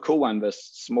sort of cool one, this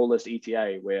smallest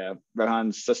ETA, where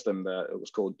Rohan's system, it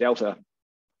was called Delta,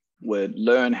 would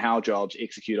learn how jobs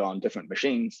execute on different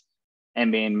machines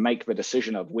and then make the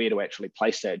decision of where to actually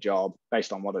place that job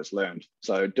based on what it's learned.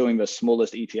 So doing the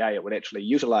smallest ETA, it would actually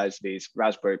utilize these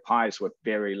Raspberry Pis with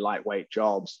very lightweight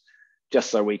jobs, just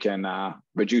so we can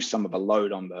reduce some of the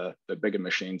load on the bigger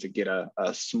machines and get a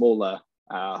smaller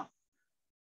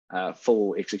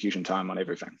full execution time on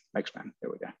everything. Xpan,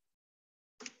 there we go.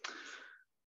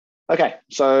 Okay,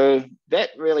 so that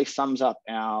really sums up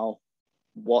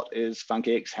what is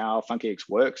funcX, how funcX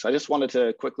works. I just wanted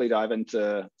to quickly dive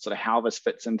into sort of how this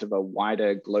fits into the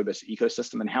wider Globus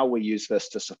ecosystem and how we use this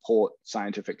to support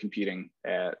scientific computing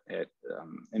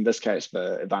in this case,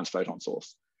 the advanced photon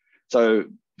source. So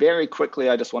very quickly,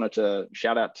 I just wanted to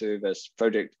shout out to this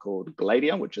project called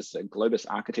Gladia, which is a Globus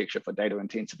architecture for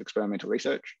data-intensive experimental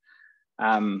research.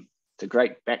 It's a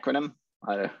great acronym.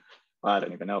 I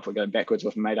don't even know if we're going backwards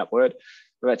with a made-up word,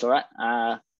 but that's all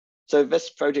right. So this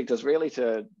project is really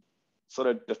to sort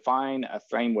of define a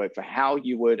framework for how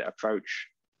you would approach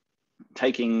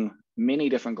taking many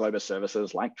different Globus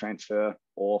services like transfer,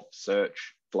 auth,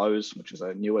 search, flows, which is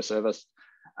a newer service,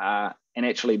 and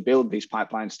actually build these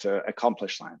pipelines to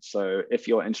accomplish science. So if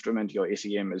your instrument, your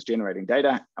SEM is generating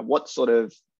data, what sort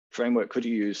of framework could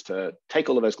you use to take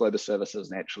all of those Globus services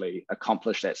and actually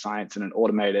accomplish that science in an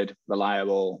automated,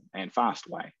 reliable, and fast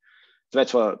way? So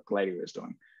that's what Gladio is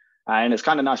doing. And it's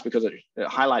kind of nice because it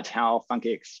highlights how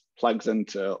funcX plugs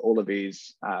into all of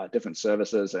these different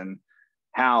services, and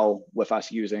how, with us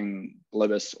using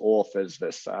Globus auth as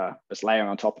this layer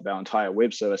on top of our entire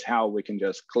web service, how we can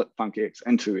just clip funcX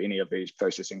into any of these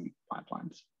processing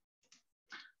pipelines.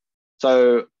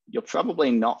 So you're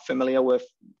probably not familiar with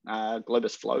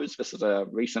Globus Flows. This is a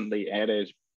recently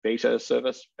added beta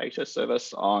service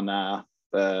on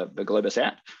the Globus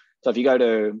app. So if you go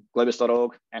to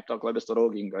globus.org,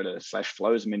 app.globus.org, you can go to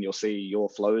 /flows, and then you'll see your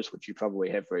flows, which you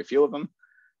probably have very few of them.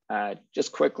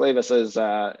 Just quickly, this is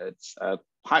it's a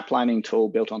pipelining tool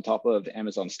built on top of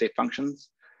Amazon step functions.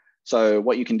 So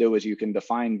what you can do is you can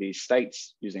define these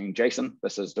states using JSON.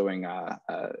 This is doing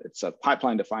it's a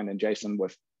pipeline defined in JSON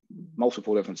with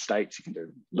multiple different states. You can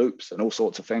do loops and all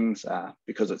sorts of things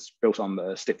because it's built on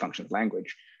the step functions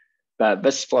language. But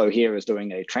this flow here is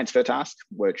doing a transfer task,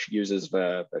 which uses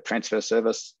the transfer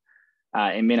service,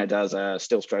 and then it does a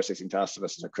stills processing task. So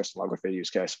this is a crystallography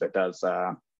use case that does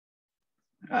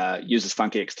uses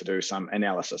funcX to do some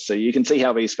analysis. So you can see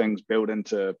how these things build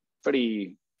into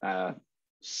pretty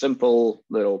simple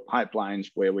little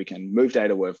pipelines where we can move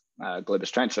data with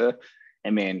Globus transfer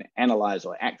and then analyze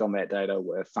or act on that data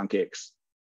with funcX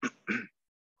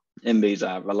in these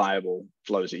reliable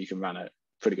flows that you can run at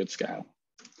pretty good scale.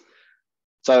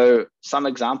 So some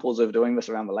examples of doing this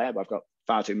around the lab, I've got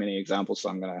far too many examples, so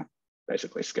I'm going to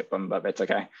basically skip them, but that's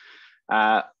okay.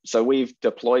 So we've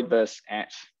deployed this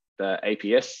at the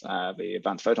APS, the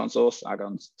Advanced Photon Source,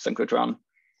 Argonne synchrotron.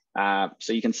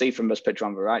 So you can see from this picture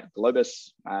on the right,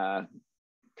 Globus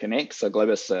connects, so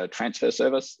Globus transfer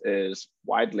service is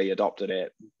widely adopted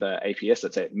at the APS.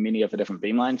 It's at many of the different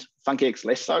beamlines. funcX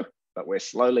less so, but we're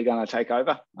slowly going to take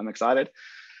over. I'm excited.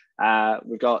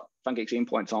 We've got funcX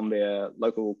endpoints on their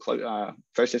local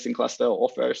processing cluster,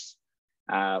 Orthos.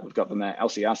 We've got them at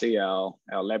LCRC,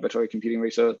 our laboratory computing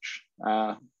research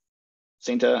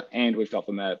center, and we've got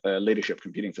them at the leadership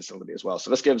computing facility as well.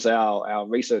 So this gives our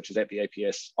researchers at the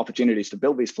APS opportunities to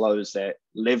build these flows that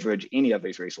leverage any of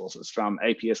these resources, from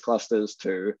APS clusters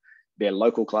to their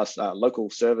local cluster, local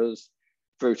servers,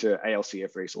 through to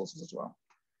ALCF resources as well.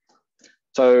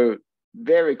 So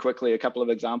very quickly, a couple of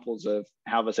examples of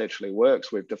how this actually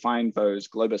works. We've defined those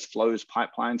Globus flows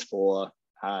pipelines for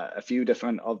a few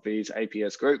different of these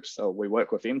APS groups. So we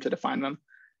work with them to define them.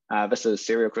 This is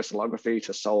serial crystallography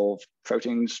to solve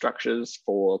protein structures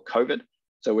for COVID.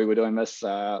 So we were doing this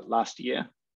last year.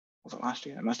 Was it last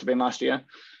year? It must have been last year,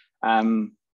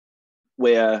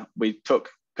 where we took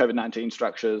COVID-19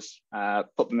 structures,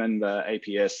 put them in the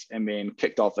APS, and then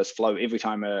kicked off this flow. Every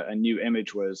time a new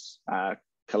image was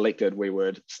collected, we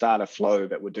would start a flow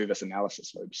that would do this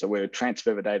analysis loop. So we would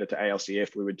transfer the data to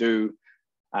ALCF. We would do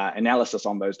analysis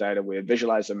on those data. We would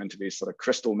visualize them into these sort of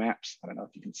crystal maps. I don't know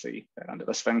if you can see that under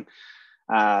this thing.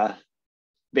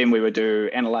 Then we would do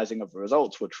analyzing of the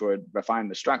results, which would refine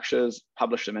the structures,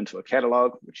 publish them into a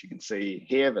catalog, which you can see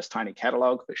here, this tiny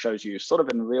catalog that shows you sort of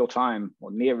in real time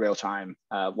or near real time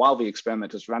while the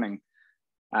experiment is running,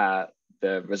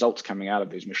 the results coming out of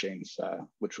these machines,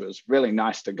 which was really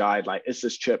nice to guide, like, is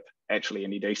this chip actually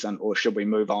any decent, or should we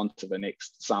move on to the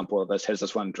next sample of this? Has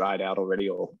this one dried out already,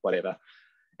 or whatever?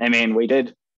 And then we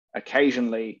did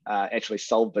occasionally actually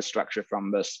solve the structure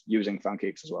from this using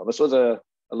funcX as well. This was a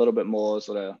little bit more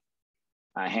sort of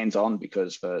hands-on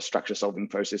because the structure solving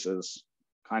process is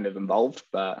kind of involved,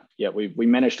 but yeah, we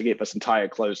managed to get this entire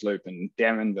closed loop, and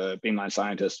Darren, the beamline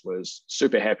scientist, was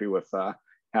super happy with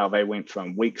how they went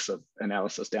from weeks of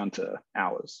analysis down to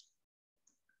hours.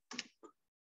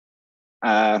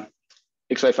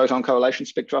 X-ray photon correlation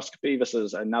spectroscopy. This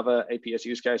is another APS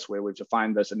use case where we've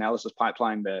defined this analysis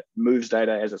pipeline that moves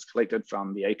data as it's collected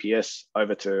from the APS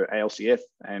over to ALCF,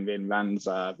 and then runs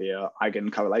via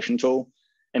Argonne correlation tool,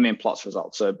 and then plots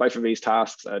results. So both of these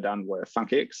tasks are done with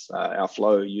funcX. Our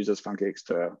flow uses funcX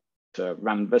to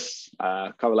run this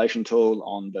correlation tool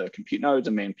on the compute nodes,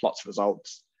 and then plots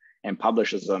results and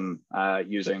publishes them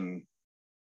using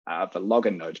the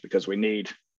login nodes, because we need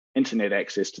internet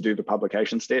access to do the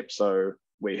publication step. So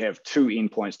we have two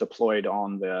endpoints deployed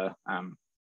on the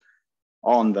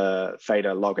Theta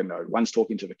login node. One's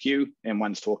talking to the queue, and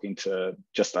one's talking to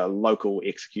just a local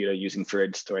executor using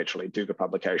threads to actually do the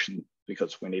publication,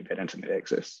 because we need that internet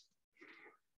access.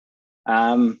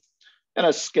 I'm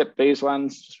gonna skip these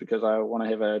ones just because I want to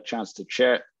have a chance to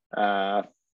chat.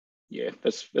 yeah,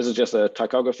 this is just a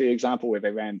typography example where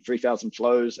they ran 3,000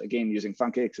 flows, again, using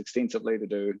funcX extensively to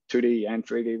do 2D and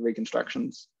 3D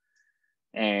reconstructions.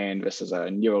 And this is a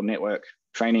neural network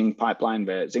training pipeline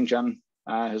that Xingjian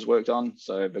has worked on.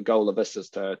 So the goal of this is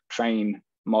to train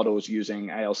models using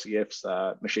ALCF's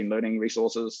machine learning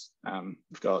resources.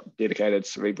 We've got dedicated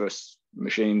Cerebrus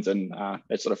machines and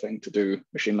that sort of thing to do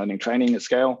machine learning training at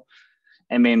scale.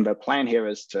 And then the plan here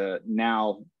is to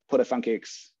now put a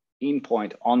funcX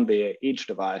endpoint on their edge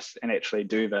device and actually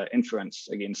do the inference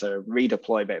again. So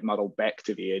redeploy that model back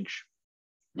to the edge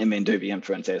and then do the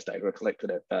inference as data are collected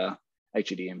at the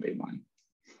HEDM beamline.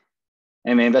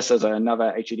 And then this is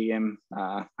another HEDM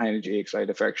high energy X-ray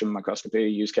diffraction microscopy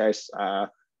use case.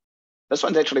 This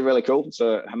one's actually really cool.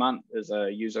 So Hemant is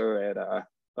a user at,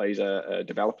 he's a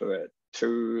developer at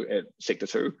Sector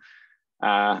 2.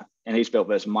 And he's built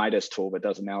this Midas tool that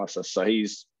does analysis. So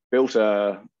he's built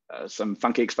some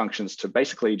funcX functions to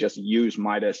basically just use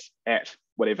Midas at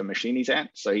whatever machine he's at.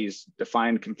 So he's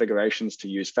defined configurations to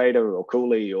use Theta or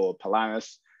Cooley or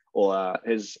Polaris or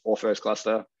his Orthos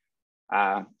cluster.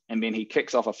 And then he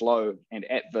kicks off a flow, and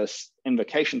at this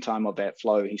invocation time of that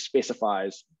flow, he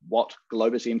specifies what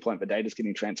Globus endpoint the data is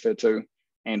getting transferred to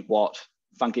and what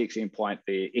funcX endpoint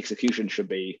the execution should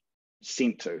be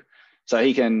sent to. So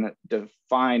he can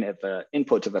define at the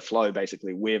input to the flow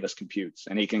basically where this computes,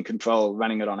 and he can control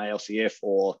running it on ALCF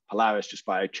or Polaris just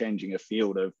by changing a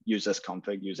field of use this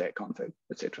config, use that config,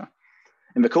 etc.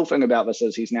 And the cool thing about this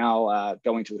is he's now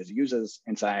going to his users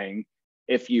and saying,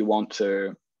 if you want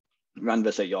to run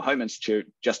this at your home institute,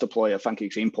 just deploy a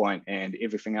funcX endpoint and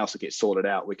everything else will get sorted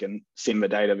out. We can send the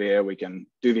data there, we can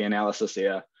do the analysis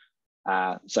there.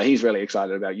 So he's really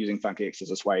excited about using funcX as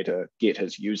this way to get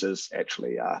his users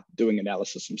actually doing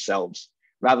analysis themselves,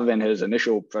 rather than his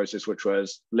initial process, which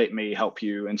was, let me help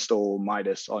you install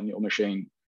Midas on your machine.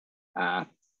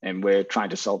 And we're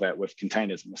trying to solve that with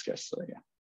containers in this case, so yeah.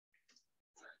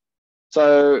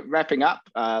 So wrapping up,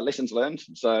 lessons learned.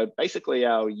 So basically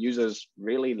our users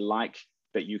really like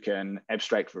that you can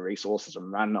abstract the resources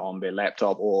and run on their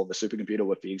laptop or the supercomputer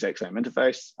with the exact same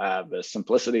interface. The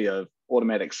simplicity of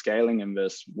automatic scaling in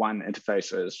this one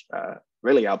interface is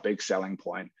really our big selling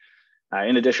point.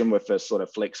 In addition with this sort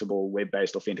of flexible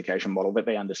web-based authentication model that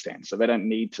they understand. So they don't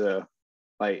need to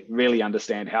really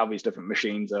understand how these different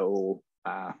machines are all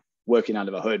working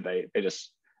under the hood. They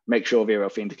just make sure they're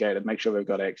authenticated, make sure they've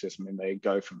got access, and then they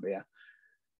go from there.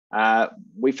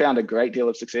 We found a great deal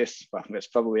of success. Well, that's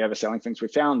probably overselling things. We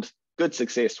found good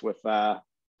success with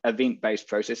event-based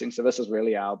processing. So this is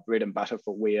really our bread and butter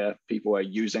for where people are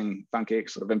using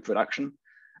funcX sort of in production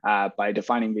by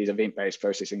defining these event-based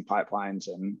processing pipelines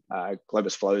and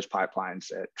Globus flows pipelines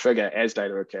that trigger as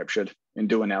data are captured and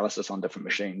do analysis on different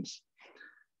machines.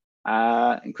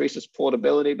 Increases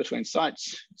portability between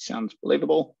sites. Sounds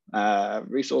believable.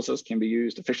 Resources can be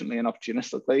used efficiently and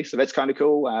opportunistically. So that's kind of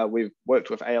cool. We've worked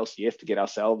with ALCF to get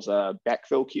ourselves a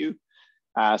backfill queue.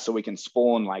 So we can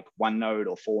spawn like 1 node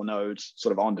or 4 nodes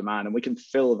sort of on demand, and we can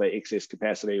fill the excess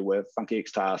capacity with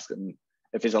funcX tasks. And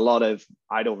if there's a lot of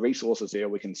idle resources there,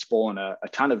 we can spawn a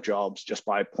ton of jobs just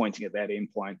by pointing at that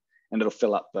endpoint, and it'll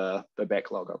fill up the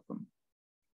backlog of them.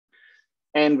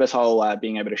 And this whole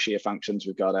being able to share functions,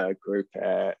 we've got a group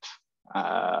at,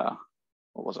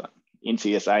 what was it?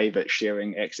 NCSA that's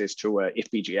sharing access to a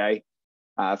FPGA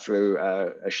through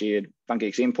a shared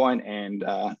funcX endpoint and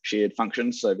shared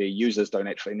functions. So the users don't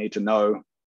actually need to know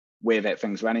where that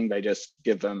thing's running. They just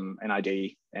give them an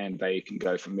ID and they can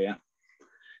go from there.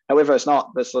 However, it's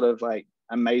not this sort of like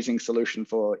amazing solution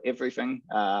for everything.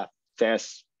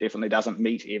 FaaS definitely doesn't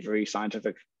meet every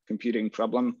scientific computing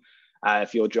problem.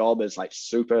 If your job is like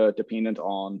super dependent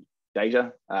on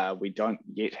data, we don't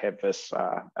yet have this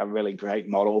a really great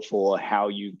model for how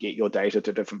you get your data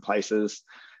to different places.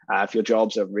 If your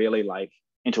jobs are really like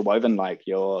interwoven, like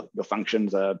your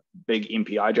functions are big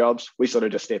MPI jobs, we sort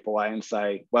of just step away and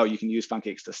say, well, you can use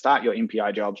funcX to start your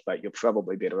MPI jobs, but you're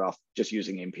probably better off just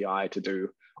using MPI to do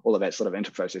all of that sort of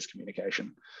inter-process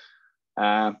communication.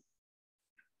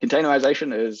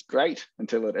 Containerization is great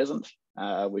until it isn't.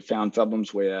 We found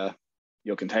problems where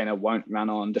your container won't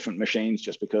run on different machines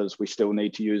just because we still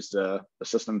need to use the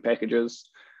system packages.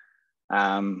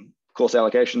 Course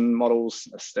allocation models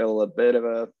are still a bit of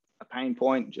a pain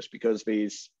point just because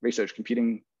these research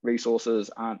computing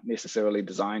resources aren't necessarily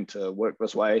designed to work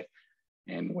this way.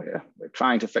 And we're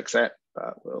trying to fix that,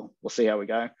 but we'll see how we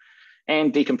go.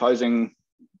 And decomposing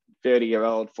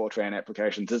 30-year-old Fortran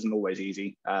applications isn't always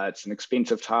easy. It's an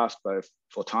expensive task, both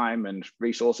for time and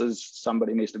resources.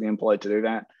 Somebody needs to be employed to do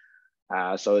that.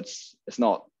 So it's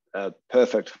not a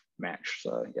perfect match.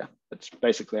 So yeah, it's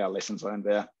basically our lessons learned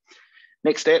there.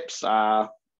 Next steps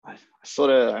are,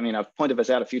 I've pointed this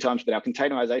out a few times, but our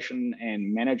containerization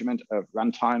and management of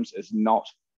runtimes is not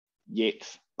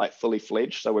yet like fully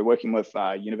fledged. So we're working with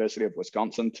University of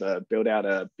Wisconsin to build out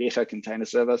a better container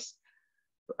service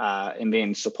and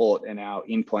then support in our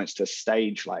endpoints to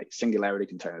stage like singularity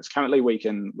containers. Currently, we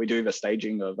do the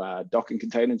staging of Docker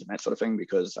containers and that sort of thing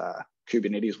because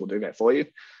Kubernetes will do that for you.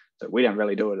 So we don't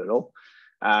really do it at all.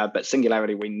 But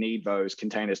Singularity, we need those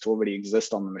containers to already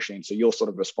exist on the machine. So you're sort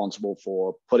of responsible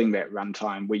for putting that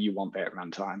runtime where you want that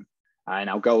runtime. And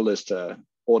our goal is to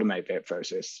automate that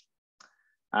process.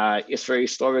 S3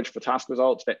 storage for task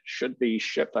results, that should be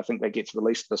shipped. I think that gets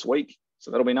released this week.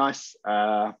 So that'll be nice.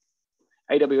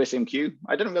 AWS MQ,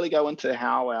 I didn't really go into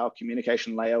how our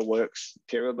communication layer works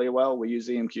terribly well. We use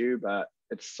EMQ, but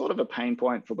it's sort of a pain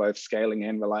point for both scaling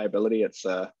and reliability. It's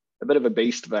a bit of a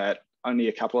beast that only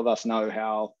a couple of us know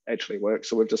how it actually works.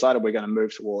 So we've decided we're going to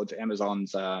move towards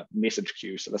Amazon's message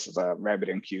queue. So this is a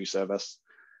RabbitMQ service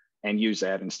and use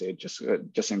that instead.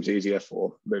 It just seems easier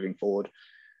for moving forward.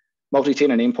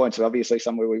 Multi-tenant endpoints are obviously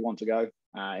somewhere we want to go,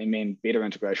 and then better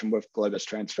integration with Globus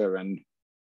transfer and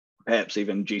perhaps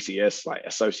even GCS, like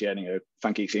associating a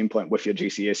funcX endpoint with your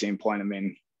GCS endpoint and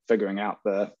then figuring out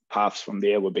the paths from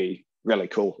there would be really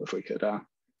cool if we could sort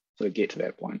of get to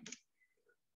that point.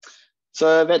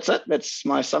 So that's it. That's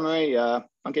my summary.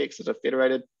 funcX is a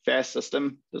federated FaaS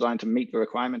system designed to meet the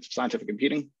requirements of scientific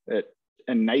computing. It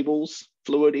enables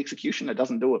fluid execution. It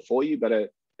doesn't do it for you, but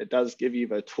it does give you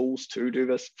the tools to do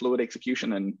this fluid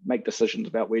execution and make decisions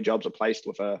about where jobs are placed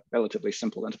with a relatively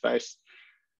simple interface.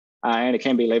 And it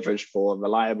can be leveraged for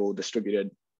reliable distributed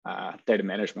data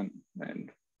management and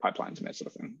pipelines and that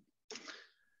sort of thing.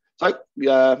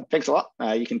 So thanks a lot.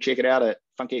 You can check it out at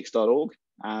funcx.org.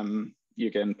 You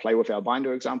can play with our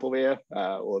binder example there,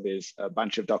 or there's a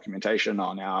bunch of documentation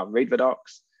on our read the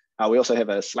docs. We also have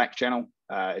a Slack channel.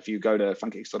 If you go to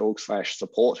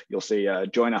funcx.org/support, you'll see a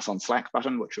join us on Slack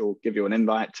button, which will give you an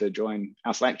invite to join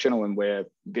our Slack channel. And we're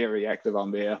very active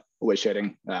on there, always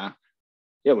chatting.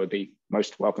 Yeah, we'd be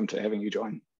most welcome to having you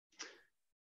join.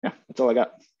 Yeah, that's all I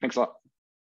got. Thanks a lot.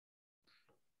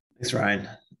 Thanks, Ryan.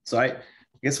 So I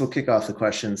guess we'll kick off the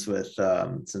questions with,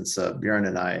 since Bjorn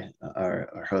and I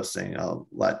are hosting, I'll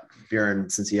let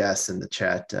Bjorn, since he asked in the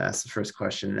chat, ask the first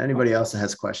question. And anybody else that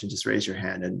has a question, just raise your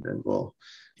hand and we'll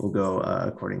go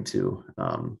according to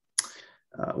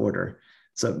order.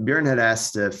 So Bjorn had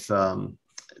asked if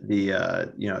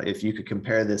if you could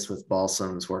compare this with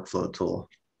Balsam's workflow tool.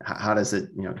 How does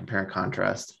it compare and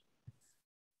contrast?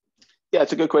 Yeah,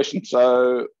 it's a good question.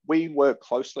 So we work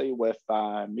closely with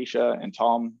Misha and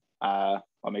Tom. Well,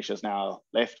 Misha's now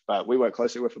left, but we work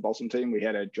closely with the Balsam team. We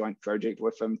had a joint project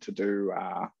with them to do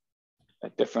a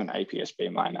different APS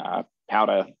beamline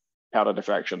powder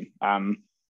diffraction.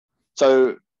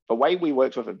 So the way we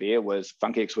worked with it there was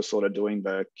funcX was sort of doing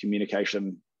the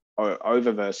communication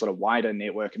over the sort of wider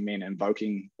network and then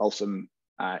invoking Balsam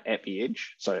at the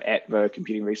edge, so at the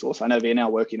computing resource. I know they're now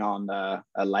working on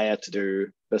a layer to do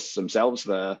this themselves,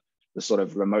 the sort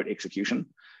of remote execution.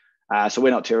 So we're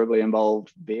not terribly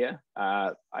involved there.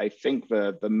 I think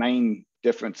the main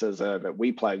differences are that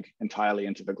we plug entirely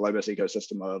into the Globus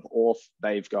ecosystem of Auth.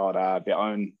 They've got their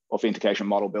own authentication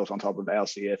model built on top of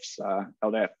LCF's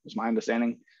LDAP, is my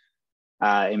understanding.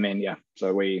 And then,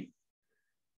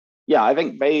 I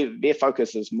think their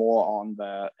focus is more on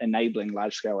the enabling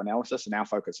large-scale analysis, and our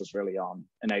focus is really on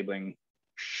enabling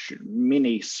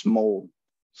many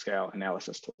small-scale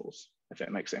analysis tools, if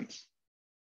that makes sense.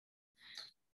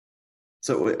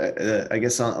 So I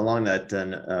guess along that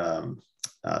then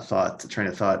train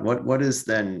of thought, what is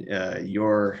then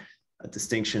your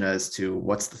distinction as to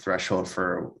what's the threshold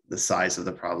for the size of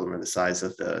the problem or the size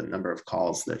of the number of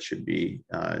calls that should be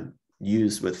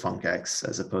used with funcX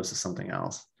as opposed to something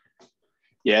else?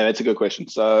 Yeah, that's a good question.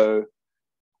 So,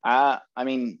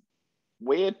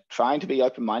 we're trying to be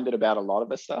open-minded about a lot of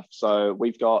this stuff. So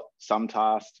we've got some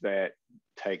tasks that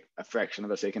take a fraction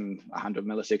of a second, 100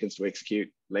 milliseconds to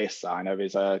execute, less. I know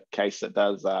there's a case that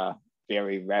does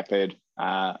very rapid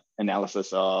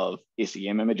analysis of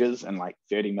SEM images in like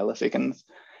 30 milliseconds.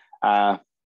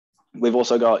 We've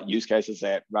also got use cases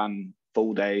that run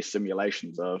full-day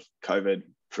simulations of COVID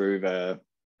through the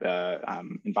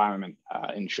environment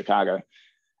in Chicago.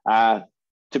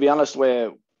 To be honest,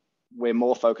 we're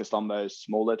more focused on those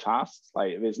smaller tasks.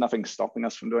 Like there's nothing stopping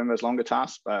us from doing those longer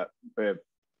tasks, but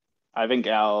I think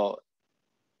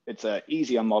it's an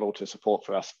easier model to support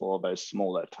for us for those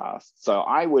smaller tasks. So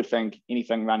I would think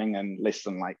anything running in less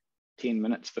than like 10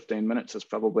 minutes, 15 minutes is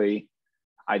probably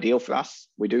ideal for us.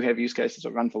 We do have use cases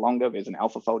that run for longer. There's an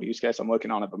AlphaFold use case I'm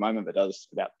working on at the moment that does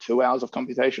about 2 hours of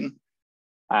computation.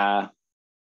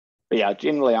 But yeah,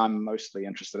 generally I'm mostly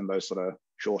interested in those sort of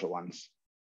shorter ones.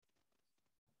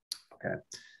 Okay.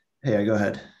 Hey, go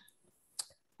ahead.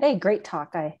 Hey, great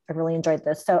talk. I really enjoyed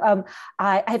this. So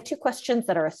I have two questions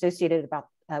that are associated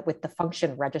with the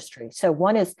function registry. So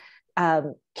one is,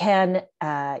 can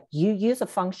you use a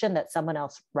function that someone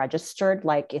else registered?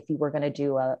 Like if you were going to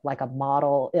do a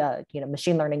model,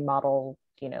 machine learning model,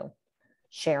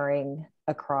 sharing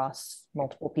across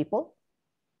multiple people?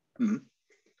 Mm-hmm.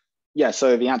 Yeah,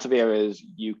 so the answer there is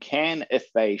you can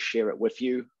if they share it with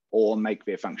you or make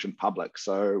their function public.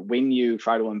 So when you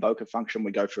try to invoke a function,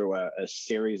 we go through a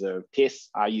series of tests.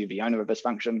 Are you the owner of this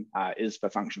function? Is the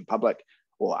function public?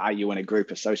 Or are you in a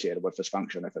group associated with this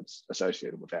function if it's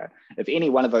associated with that? If any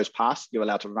one of those pass, you're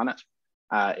allowed to run it.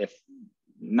 If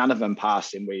none of them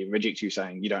pass, then we reject you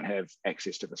saying you don't have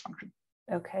access to this function.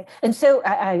 Okay. And so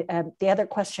the other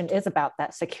question is about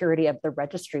that security of the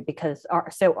registry, because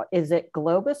so is it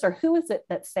Globus or who is it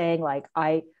that's saying like,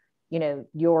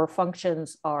 your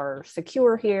functions are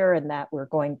secure here and that we're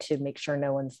going to make sure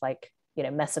no one's like,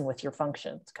 messing with your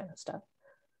functions kind of stuff?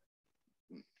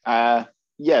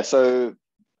 Yeah, so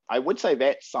I would say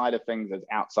that side of things is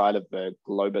outside of the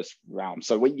Globus realm.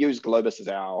 So we use Globus as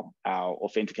our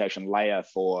authentication layer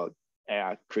for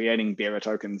creating bearer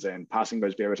tokens and passing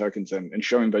those bearer tokens and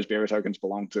ensuring those bearer tokens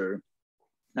belong to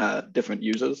different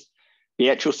users. The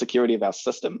actual security of our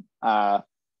system,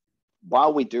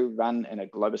 while we do run in a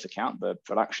Globus account, the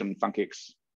production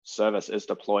funcX service is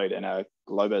deployed in a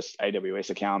Globus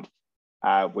AWS account.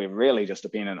 We're really just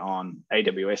dependent on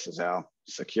AWS as our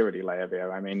security layer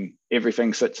there. I mean,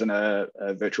 everything sits in a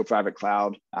virtual private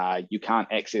cloud. You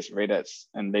can't access Reddit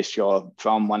unless you're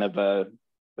from one of the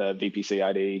VPC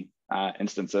ID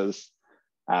instances.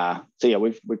 So yeah,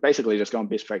 we've basically just gone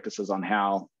best practices on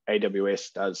how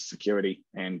AWS does security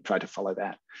and try to follow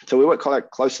that. So we work quite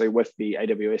closely with the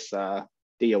AWS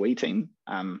DOE team.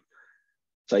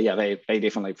 So yeah, they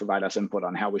definitely provide us input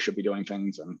on how we should be doing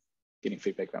things and getting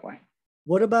feedback that way.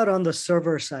 What about on the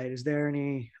server side? Is there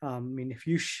any, if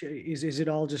you, is it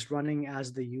all just running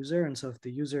as the user? And so if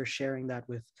the user is sharing that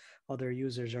with other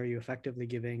users, are you effectively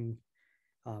giving,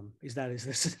 is this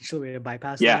essentially a way to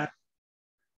bypass that?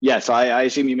 Yeah, so I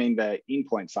assume you mean the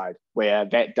endpoint side, where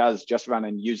that does just run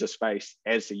in user space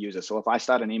as the user. So if I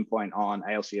start an endpoint on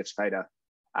ALCF's Theta,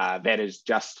 that is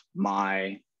just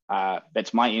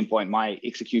that's my endpoint. My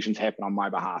executions happen on my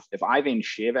behalf. If I then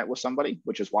share that with somebody,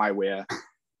 which is why we're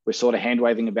sort of hand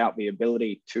waving about the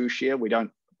ability to share. We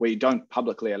don't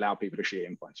publicly allow people to share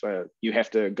endpoints. So you have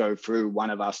to go through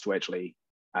one of us to actually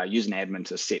use an admin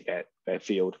to set that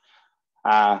field.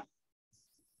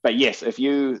 But yes,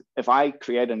 if I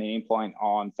create an endpoint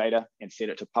on Theta and set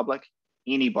it to public,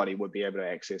 anybody would be able to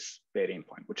access that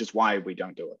endpoint, which is why we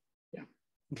don't do it. Yeah.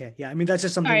 Okay. Yeah. I mean, that's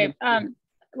just something. All right.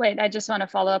 Wait, I just want to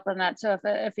follow up on that. So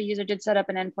if a user did set up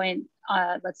an endpoint,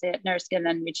 let's say at NERSC, and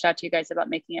then reached out to you guys about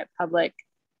making it public,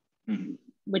 mm-hmm.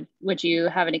 would you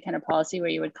have any kind of policy where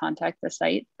you would contact the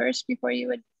site first before you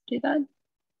would do that?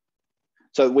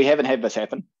 So we haven't had this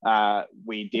happen.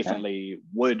 We definitely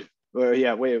would. Well,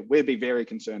 yeah, we'd be very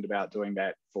concerned about doing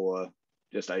that for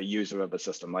just a user of a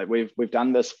system. Like we've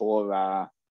done this for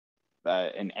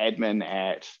an admin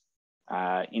at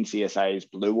NCSA's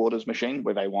Blue Waters machine,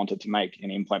 where they wanted to make an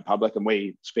endpoint public, and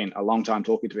we spent a long time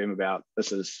talking to them about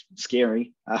this is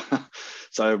scary.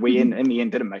 So we in the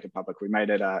end didn't make it public. We made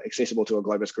it accessible to a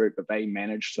Globus group that they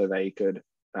managed, so they could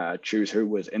choose who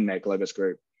was in that Globus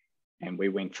group, and we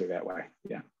went through that way.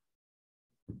 Yeah.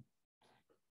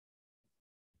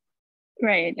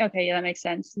 Right. Okay. Yeah, that makes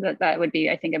sense. That would be,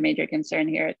 I think, a major concern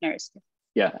here at NERSC.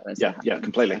 Yeah. Yeah.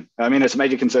 Completely. I mean, it's a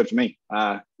major concern for me.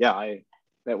 That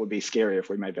would be scary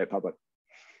if we made that public.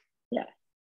 Yeah.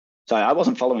 So I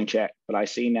wasn't following chat, but I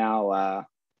see now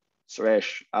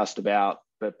Suresh asked about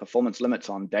the performance limits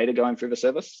on data going through the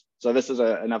service. So this is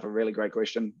another really great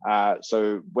question.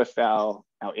 So with our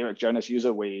Eric Jonas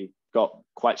user, we got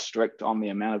quite strict on the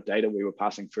amount of data we were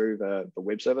passing through the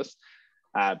web service.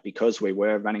 Because we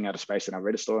were running out of space in our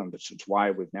Redis store, and which is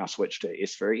why we've now switched to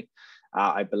S3.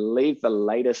 I believe the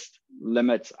latest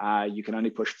limit, you can only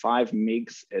push 5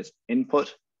 megs as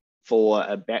input for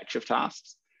a batch of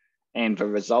tasks, and the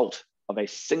result of a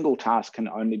single task can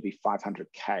only be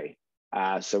 500K.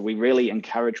 So we really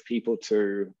encourage people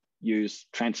to use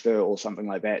transfer or something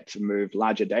like that to move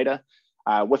larger data.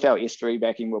 With our S3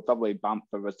 backing, we'll probably bump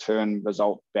the return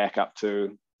result back up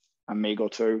to a meg or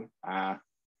two.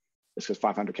 Just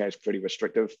because 500K is pretty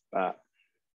restrictive.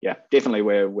 Yeah, definitely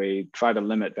where we try to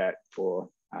limit that for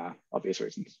obvious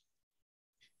reasons.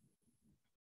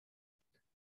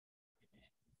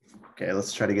 Okay,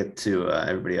 let's try to get to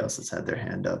everybody else that's had their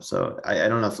hand up. So I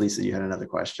don't know if Lisa, you had another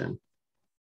question.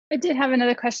 I did have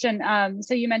another question.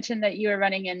 So you mentioned that you were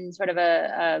running in sort of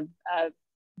a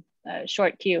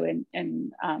short queue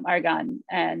in Argonne,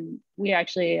 and we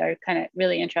actually are kind of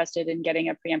really interested in getting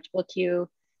a preemptible queue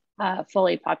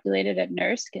fully populated at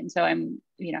NERSC. And so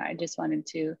I just wanted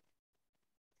to,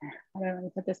 how do I want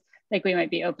to put this? Like we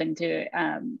might be open to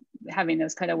having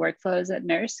those kind of workflows at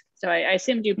NERSC. So I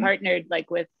assumed you partnered like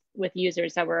with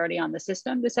users that were already on the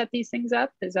system to set these things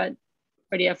up. Is that,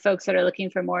 or do you have folks that are looking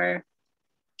for more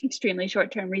extremely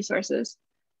short-term resources?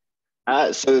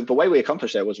 So the way we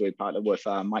accomplished that was we partnered with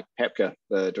Mike Papka,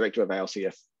 the director of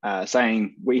ALCF,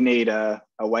 saying we need a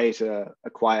way to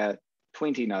acquire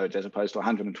 20 nodes as opposed to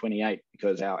 128,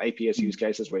 because our APS use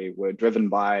cases were driven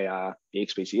by the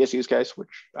XPCS use case, which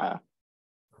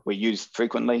we use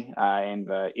frequently, and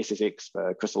the SSX,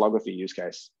 the crystallography use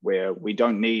case, where we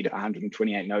don't need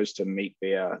 128 nodes to meet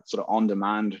their sort of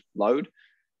on-demand load.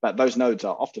 But those nodes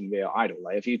are often there idle.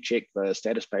 Like if you check the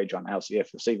status page on LCF,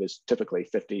 you'll see there's typically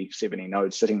 50, 70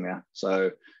 nodes sitting there.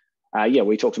 So yeah,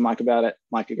 we talked to Mike about it.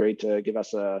 Mike agreed to give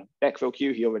us a backfill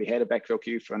queue. He already had a backfill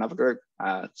queue for another group.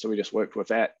 So we just worked with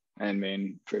that and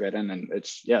then threw that in, and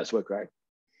it's worked great.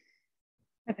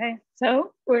 Okay,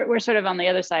 so we're sort of on the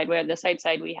other side, where the site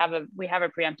side, we have a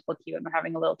preemptible queue and we're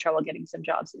having a little trouble getting some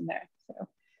jobs in there. So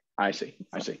I see.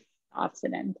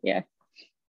 opposite end, yeah.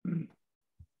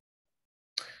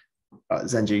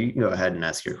 Zenji, you can go ahead and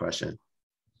ask your question.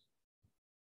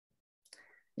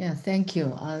 Yeah, thank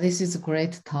you. This is a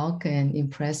great talk and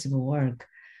impressive work.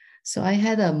 So I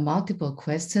had multiple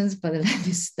questions, but let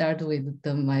me start with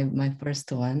my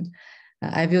first one.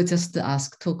 I will just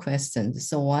ask two questions.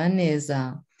 So one is,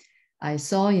 I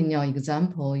saw in your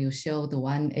example, you showed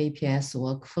one APS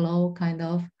workflow kind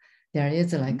of. There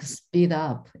is like speed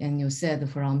up, and you said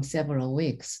from several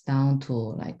weeks down to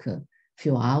like a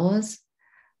few hours.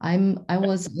 I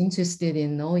was interested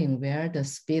in knowing where the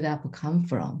speed up come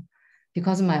from,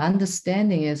 because my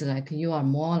understanding is like you are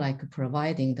more like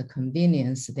providing the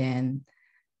convenience than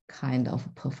kind of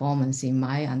performance in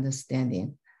my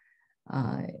understanding.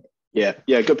 Yeah,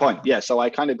 good point. Yeah, so I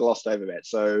kind of glossed over that.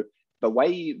 So the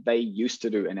way they used to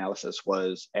do analysis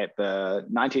was at the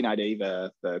 19ID,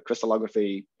 the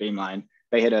crystallography beamline,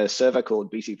 they had a server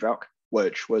called BCProc,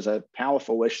 which was a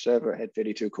powerful-ish server. It had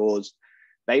 32 cores.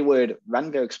 They would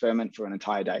run their experiment for an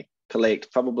entire day,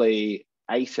 collect probably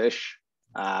 8-ish,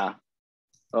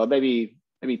 or maybe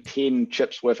 10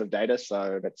 chips worth of data.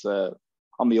 So that's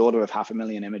on the order of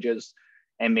 500,000 images.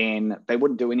 And then they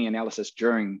wouldn't do any analysis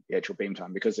during the actual beam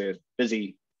time because they're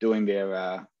busy doing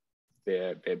their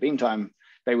beam time.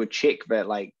 They would check that,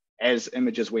 like, as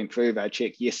images went through, they'd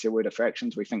check, yes, there were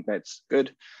diffractions. We think that's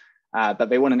good. But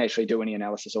they wouldn't actually do any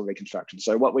analysis or reconstruction.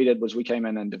 So what we did was we came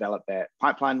in and developed that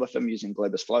pipeline with them using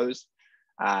Globus flows.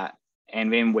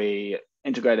 And then we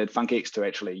integrated funcX to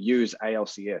actually use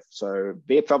ALCF. So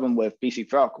their problem with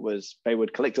BCProc was they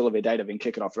would collect all of their data, then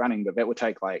kick it off running, but that would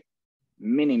take like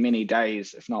many, many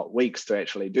days, if not weeks, to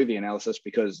actually do the analysis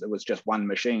because it was just one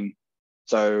machine.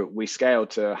 So we scaled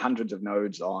to hundreds of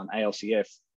nodes on ALCF.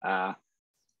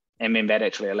 And then that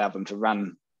actually allowed them to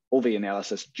run all the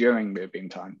analysis during their beam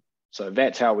time. So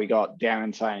that's how we got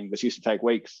Darren saying this used to take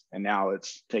weeks and now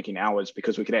it's taking hours,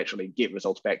 because we could actually get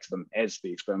results back to them as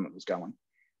the experiment was going.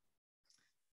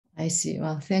 I see.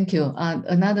 Well, thank you.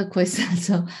 Another question.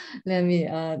 So let me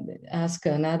ask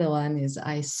another one is,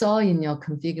 I saw in your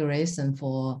configuration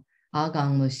for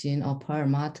Argonne machine or per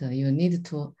matter, you need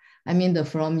to, I mean,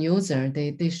 from user,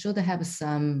 they should have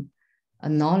some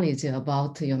knowledge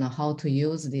about, how to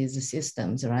use these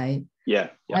systems, right?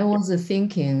 Yeah. I was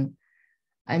thinking,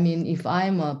 I mean, if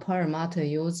I'm a per matter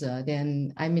user,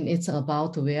 then I mean, it's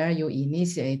about where you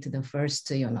initiate the first,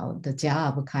 the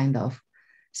job kind of.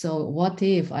 So what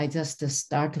if I just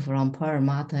start from per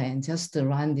matter and just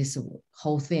run this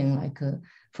whole thing like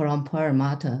from per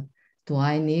matter? Do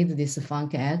I need this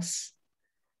funcX?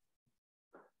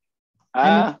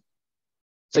 I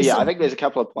think there's a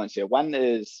couple of points here. One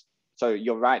is, so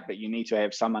you're right, but you need to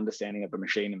have some understanding of the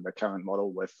machine and the current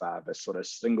model with this sort of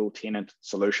single tenant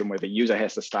solution where the user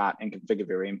has to start and configure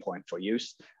their endpoint for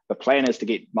use. The plan is to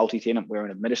get multi-tenant where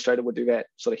an administrator would do that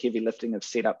sort of heavy lifting of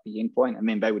set up the endpoint, and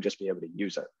then they would just be able to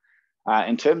use it.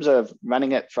 In terms of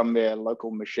running it from their local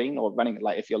machine or running it,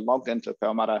 like if you're logged into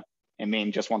Perlmutter and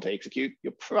then just want to execute,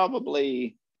 you're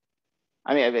probably,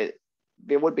 I mean,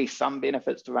 there would be some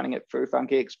benefits to running it through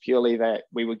funcX, purely that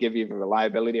we would give you the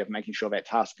reliability of making sure that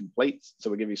task completes. So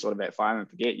we give you sort of that fire and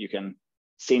forget. You can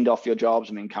send off your jobs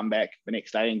and then come back the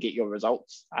next day and get your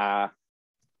results.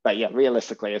 But yeah,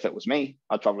 realistically, if it was me,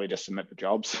 I'd probably just submit the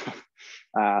jobs.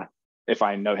 if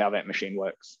I know how that machine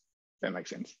works. If that makes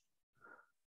sense.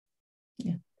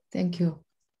 Yeah, thank you.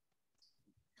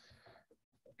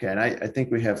 Okay, and I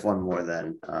think we have one more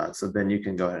then. So Ben, you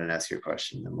can go ahead and ask your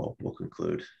question and we'll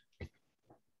conclude.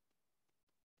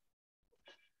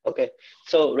 Okay,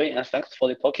 so Ray, thanks for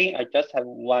the talking. I just have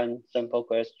one simple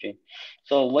question.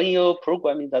 So when you're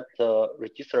programming that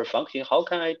register function, how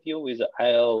can I deal with the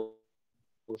IO?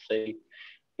 Say,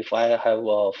 if I have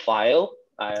a file,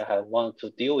 I want to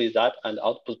deal with that and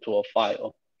output to a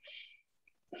file.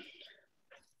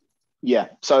 Yeah,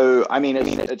 so I mean,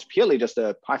 it's purely just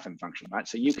a Python function, right?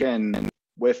 So you can,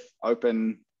 with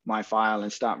open my file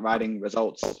and start writing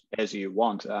results as you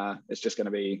want. It's just going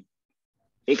to be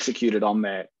executed on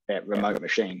that remote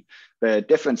machine. The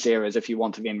difference here is if you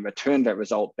want to then return that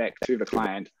result back to the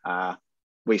client,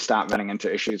 we start running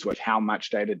into issues with how much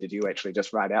data did you actually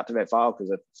just write out to that file,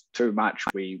 because if it's too much,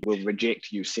 we will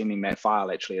reject you sending that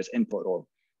file actually as input or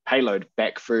payload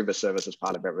back through the service as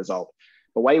part of that result.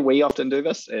 The way we often do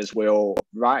this is we'll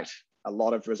write a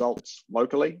lot of results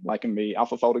locally, like in the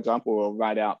AlphaFold example, we'll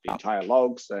write out the entire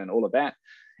logs and all of that.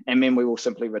 And then we will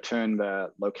simply return the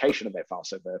location of that file,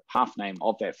 so the path name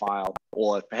of that file,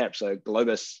 or perhaps a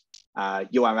Globus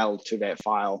URL to that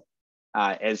file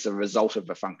as a result of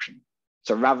the function.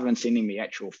 So rather than sending the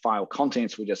actual file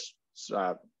contents, we just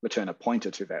return a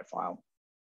pointer to that file.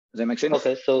 Does that make sense?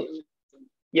 Okay, so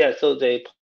yeah, so the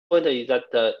point is that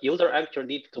the user actually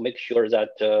needs to make sure that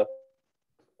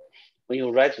when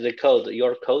you write the code,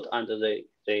 your code and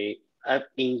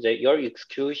your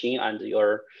execution and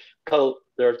your code,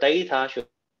 their data should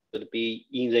be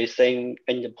in the same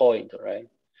endpoint, right?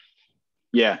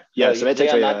 Yeah, yeah. So that's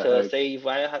actually not say if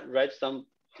I write some,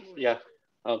 yeah,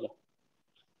 okay.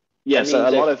 Yeah, so a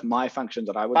lot of my functions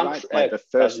that I would write, like the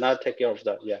first, does not take care of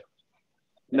that. Yeah.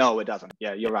 No, it doesn't.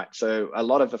 Yeah, you're right. So a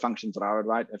lot of the functions that I would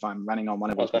write, if I'm running on one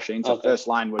of these machines, the first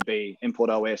line would be import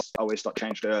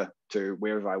os.changedir to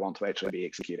wherever I want to actually be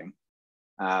executing.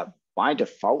 By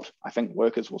default, I think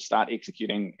workers will start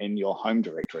executing in your home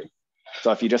directory.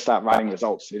 So if you just start writing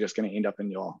results, you're just going to end up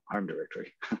in your home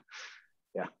directory.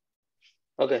 Yeah.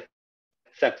 Okay.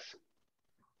 Thanks.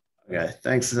 Okay.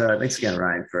 Thanks again,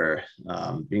 Ryan, for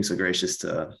being so gracious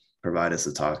to provide us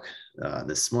a talk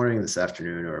this morning, this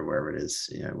afternoon, or wherever it is,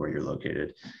 where you're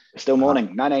located. Still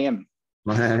morning, 9 a.m.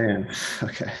 9 a.m.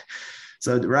 Okay.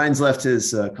 So Ryan's left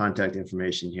his contact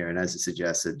information here, and as he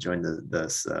suggested, join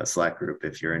the Slack group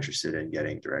if you're interested in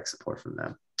getting direct support from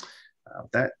them.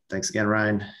 With that, thanks again,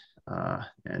 Ryan,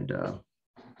 and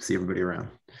see everybody around.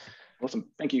 Awesome.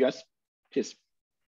 Thank you, guys. Cheers.